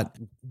a lot.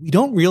 We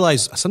don't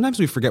realize, sometimes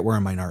we forget we're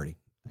a minority.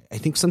 I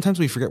think sometimes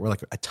we forget we're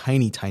like a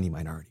tiny, tiny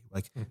minority.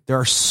 Like there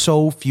are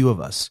so few of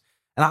us.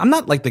 And I'm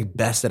not like the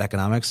best at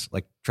economics.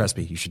 Like, trust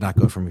me, you should not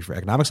go for me for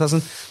economics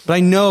lessons. But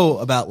I know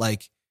about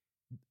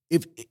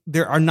if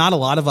there are not a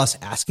lot of us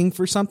asking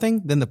for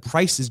something, then the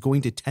price is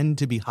going to tend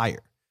to be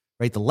higher,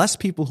 right? The less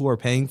people who are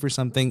paying for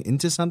something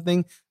into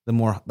something,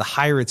 the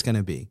higher it's going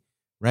to be,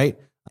 right?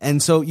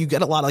 And so you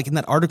get a lot, like in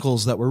that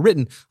articles that were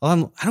written,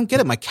 I don't get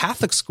it. My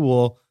Catholic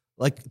school,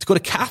 like to go to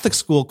Catholic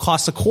school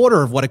costs a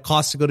quarter of what it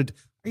costs to go to.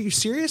 Are you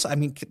serious? I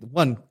mean,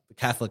 the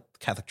Catholic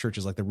Church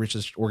is like the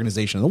richest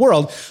organization in the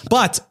world,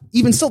 but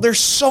even still, there's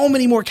so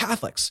many more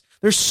Catholics.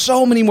 There's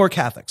so many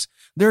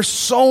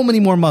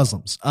more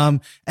Muslims.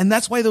 And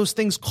that's why those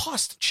things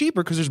cost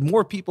cheaper, because there's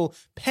more people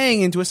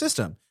paying into a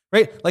system,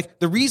 right? Like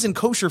the reason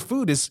kosher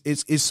food is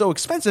so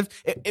expensive.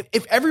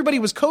 If everybody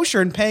was kosher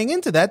and paying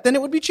into that, then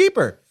it would be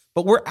cheaper.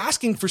 But we're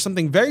asking for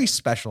something very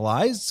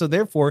specialized. So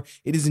therefore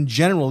it is in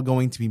general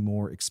going to be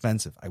more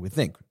expensive, I would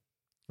think,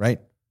 right?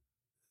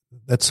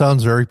 That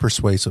sounds very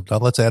persuasive. Now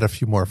let's add a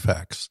few more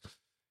facts.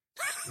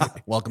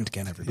 Welcome to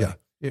Ken, everybody.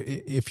 Yeah.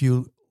 If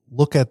you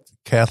look at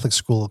Catholic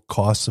school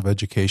costs of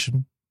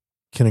education,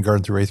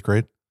 kindergarten through 8th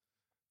grade,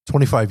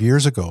 25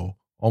 years ago,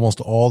 almost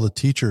all the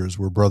teachers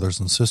were brothers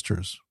and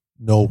sisters,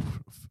 no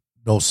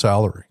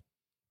salary.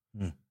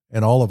 Mm.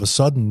 And all of a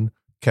sudden,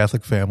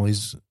 Catholic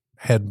families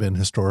had been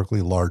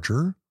historically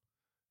larger,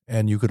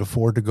 and you could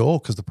afford to go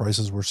because the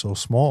prices were so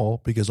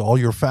small, because all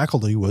your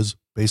faculty was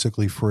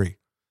basically free.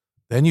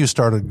 Then you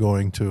started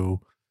going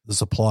to the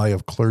supply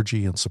of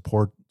clergy and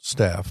support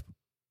staff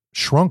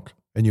shrunk,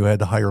 and you had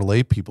to hire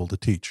lay people to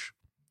teach,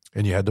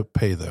 and you had to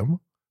pay them,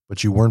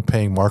 but you weren't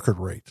paying market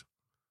rate.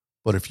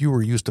 But if you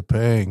were used to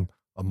paying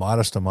a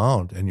modest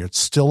amount, and it's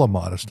still a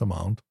modest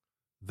amount,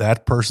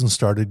 that person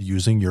started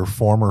using your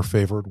former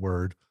favorite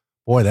word.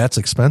 Boy, that's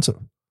expensive.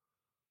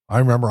 I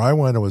remember I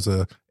went, it was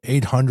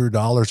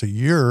 $800 a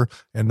year,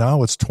 and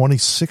now it's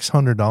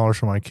 $2,600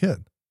 for my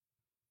kid.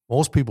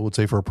 Most people would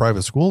say for a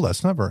private school,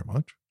 that's not very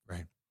much.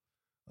 Right.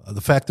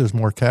 The fact there's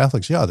more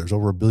Catholics, there's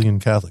over 1 billion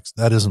Catholics.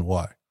 That isn't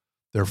why.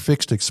 Their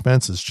fixed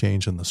expenses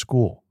change in the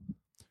school.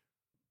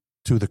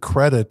 To the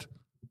credit,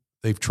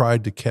 they've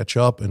tried to catch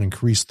up and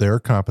increase their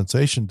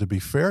compensation to be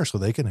fair so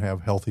they can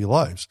have healthy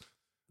lives.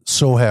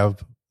 So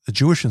have the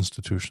Jewish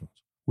institutions.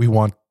 We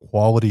want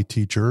quality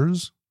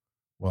teachers.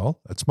 Well,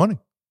 that's money.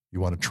 You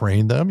want to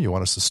train them. You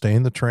want to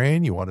sustain the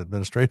train. You want to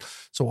administrate.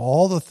 So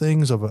all the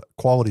things of a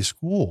quality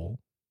school,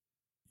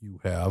 you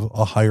have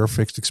a higher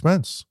fixed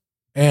expense.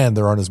 And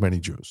there aren't as many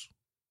Jews.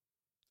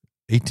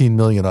 18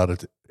 million out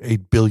of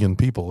 8 billion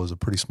people is a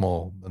pretty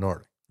small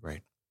minority.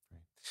 Right.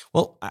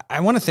 Well,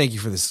 I want to thank you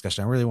for this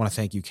discussion. I really want to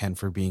thank you, Ken,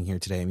 for being here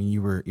today. I mean,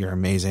 you're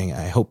amazing.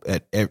 I hope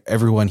that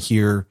everyone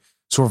here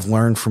sort of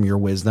learned from your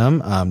wisdom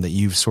that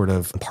you've sort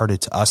of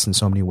imparted to us in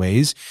so many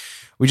ways.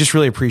 We just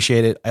really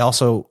appreciate it. I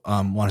also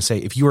want to say,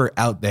 if you are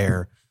out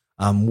there,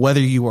 whether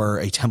you are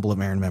a Temple of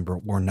Aaron member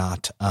or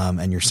not,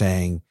 and you're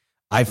saying,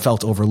 I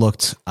felt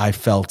overlooked. I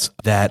felt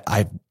that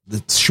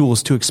the shul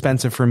is too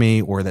expensive for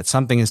me, or that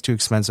something is too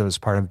expensive as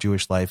part of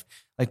Jewish life,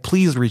 like,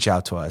 please reach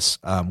out to us.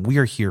 We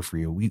are here for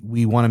you.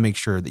 We want to make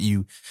sure that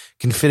you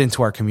can fit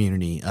into our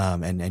community.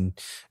 And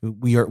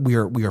we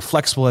are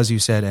flexible, as you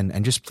said,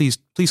 and just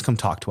please come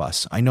talk to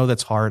us. I know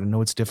that's hard. I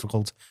know it's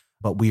difficult,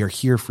 but we are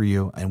here for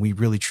you, and we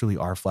really truly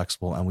are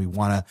flexible, and we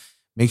want to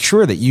make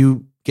sure that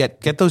you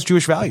get those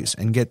Jewish values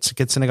and get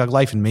synagogue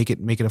life and make it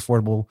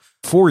affordable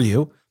for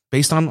you,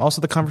 based on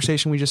also the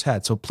conversation we just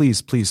had. So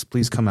please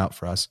come out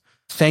for us.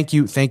 Thank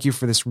you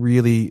for this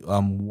really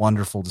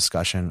wonderful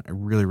discussion. I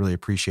really, really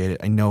appreciate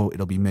it. I know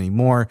it'll be many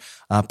more.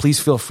 Please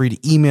feel free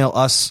to email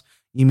us.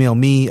 Email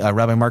me,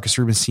 Rabbi Marcus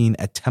Rubenstein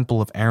at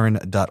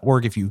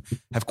templeofaaron.org, if you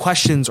have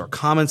questions or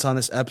comments on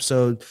this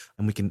episode,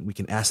 and we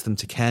can ask them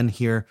to Ken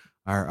here,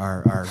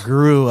 our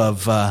guru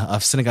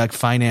of synagogue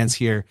finance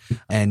here,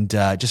 and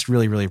just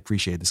really, really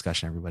appreciate the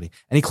discussion, everybody.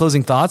 Any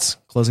closing thoughts?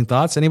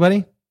 Anybody?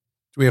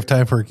 Do we have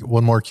time for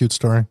one more cute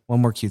story?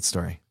 One more cute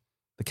story.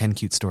 The Ken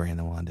cute story, and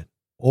then we'll end it.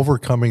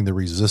 Overcoming the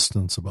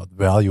resistance about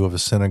value of a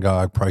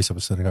synagogue, price of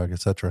a synagogue,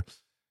 etc.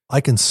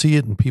 I can see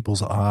it in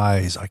people's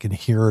eyes. I can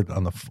hear it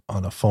on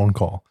a phone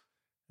call.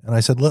 And I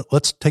said,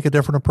 let's take a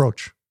different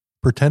approach.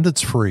 Pretend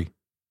it's free.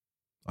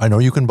 I know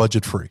you can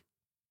budget free.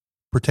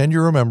 Pretend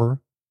you're a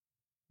member.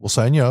 We'll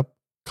sign you up.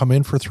 Come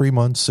in for 3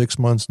 months, 6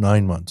 months,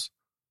 9 months.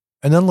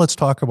 And then let's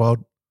talk about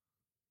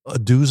a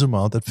dues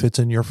amount that fits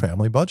in your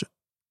family budget.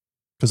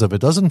 Because if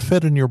it doesn't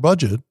fit in your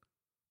budget,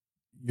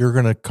 you're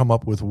going to come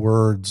up with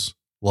words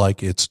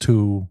like it's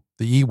the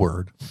E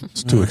word,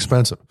 it's too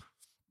expensive.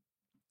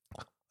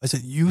 I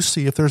said, you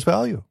see if there's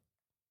value.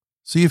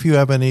 See if you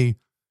have any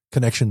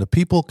connection to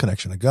people,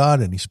 connection to God,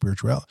 any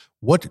spirituality.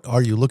 What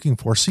are you looking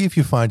for? See if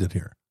you find it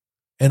here.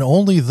 And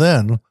only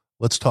then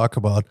let's talk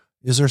about,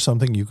 is there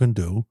something you can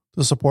do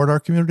to support our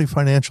community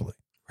financially?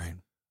 Right.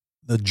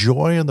 The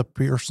joy in the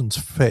person's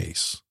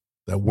face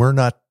that we're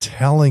not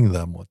telling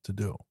them what to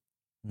do.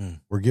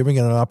 We're giving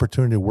it an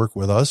opportunity to work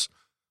with us.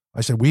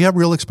 I said, we have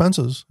real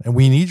expenses and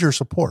we need your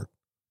support,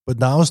 but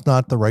now is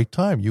not the right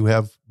time. You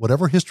have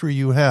whatever history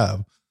you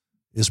have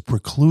is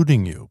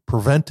preventing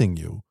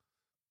you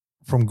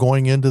from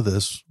going into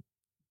this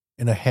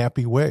in a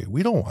happy way.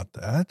 We don't want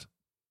that.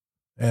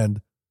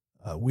 And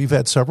we've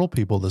had several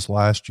people this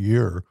last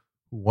year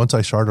who, once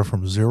I started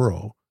from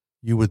zero,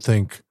 you would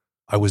think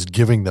I was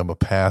giving them a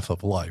path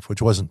of life,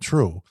 which wasn't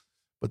true,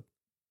 but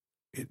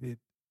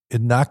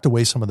it knocked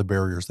away some of the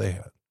barriers they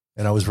had.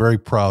 And I was very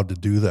proud to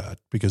do that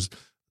because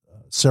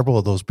several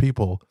of those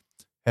people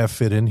have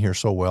fit in here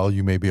so well.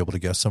 You may be able to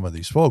guess some of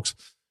these folks.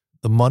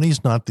 The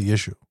money's not the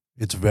issue.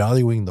 It's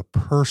valuing the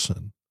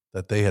person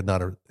that they had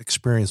not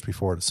experienced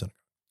before at a synagogue.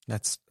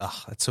 That's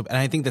so, and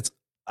I think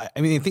I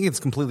think it's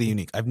completely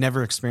unique. I've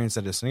never experienced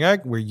that at a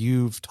synagogue where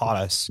you've taught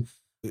us.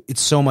 There's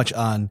so much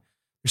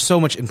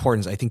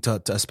importance, I think,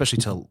 to especially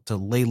to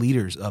lay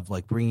leaders, of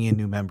like bringing in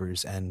new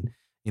members, and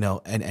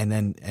and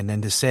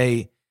then to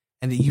say,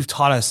 and you've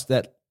taught us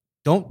that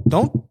don't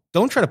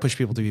try to push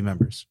people to be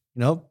members.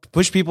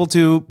 Push people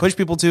to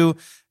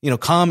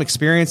come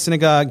experience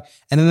synagogue,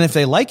 and then if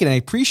they like it and they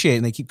appreciate it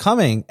and they keep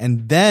coming,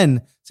 and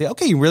then say,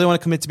 okay, you really want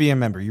to commit to be a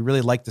member. You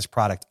really like this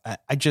product.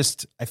 I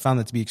found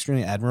that to be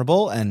extremely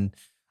admirable, and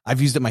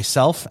I've used it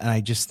myself, and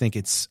I just think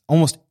it's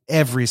almost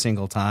every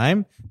single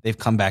time they've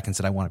come back and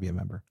said, I want to be a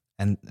member.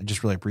 And I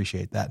just really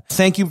appreciate that.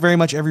 Thank you very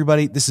much,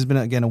 everybody. This has been,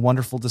 again, a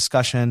wonderful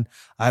discussion.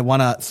 I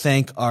want to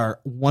thank our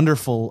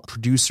wonderful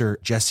producer,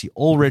 Jesse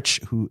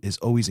Ulrich, who is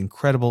always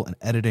incredible in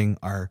editing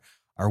our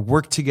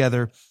work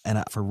together,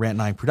 and for Rant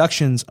 9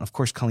 Productions. Of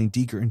course, Colleen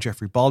Deeker and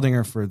Jeffrey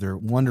Baldinger for their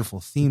wonderful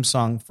theme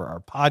song for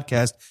our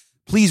podcast.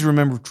 Please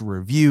remember to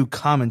review,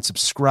 comment,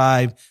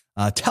 subscribe.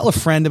 Tell a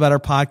friend about our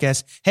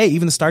podcast. Hey,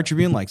 even the Star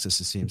Tribune likes us,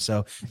 it seems.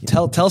 So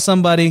tell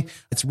somebody.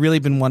 It's really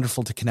been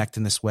wonderful to connect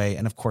in this way.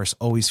 And of course,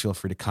 always feel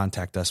free to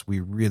contact us. We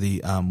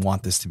really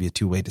want this to be a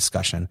two-way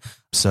discussion.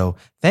 So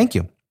thank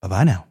you.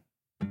 Bye-bye now.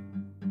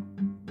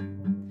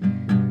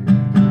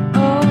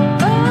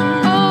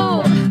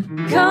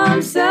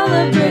 Come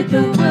celebrate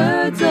the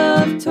words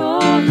of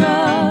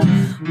Torah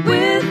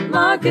with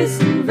Marcus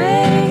and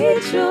Ray.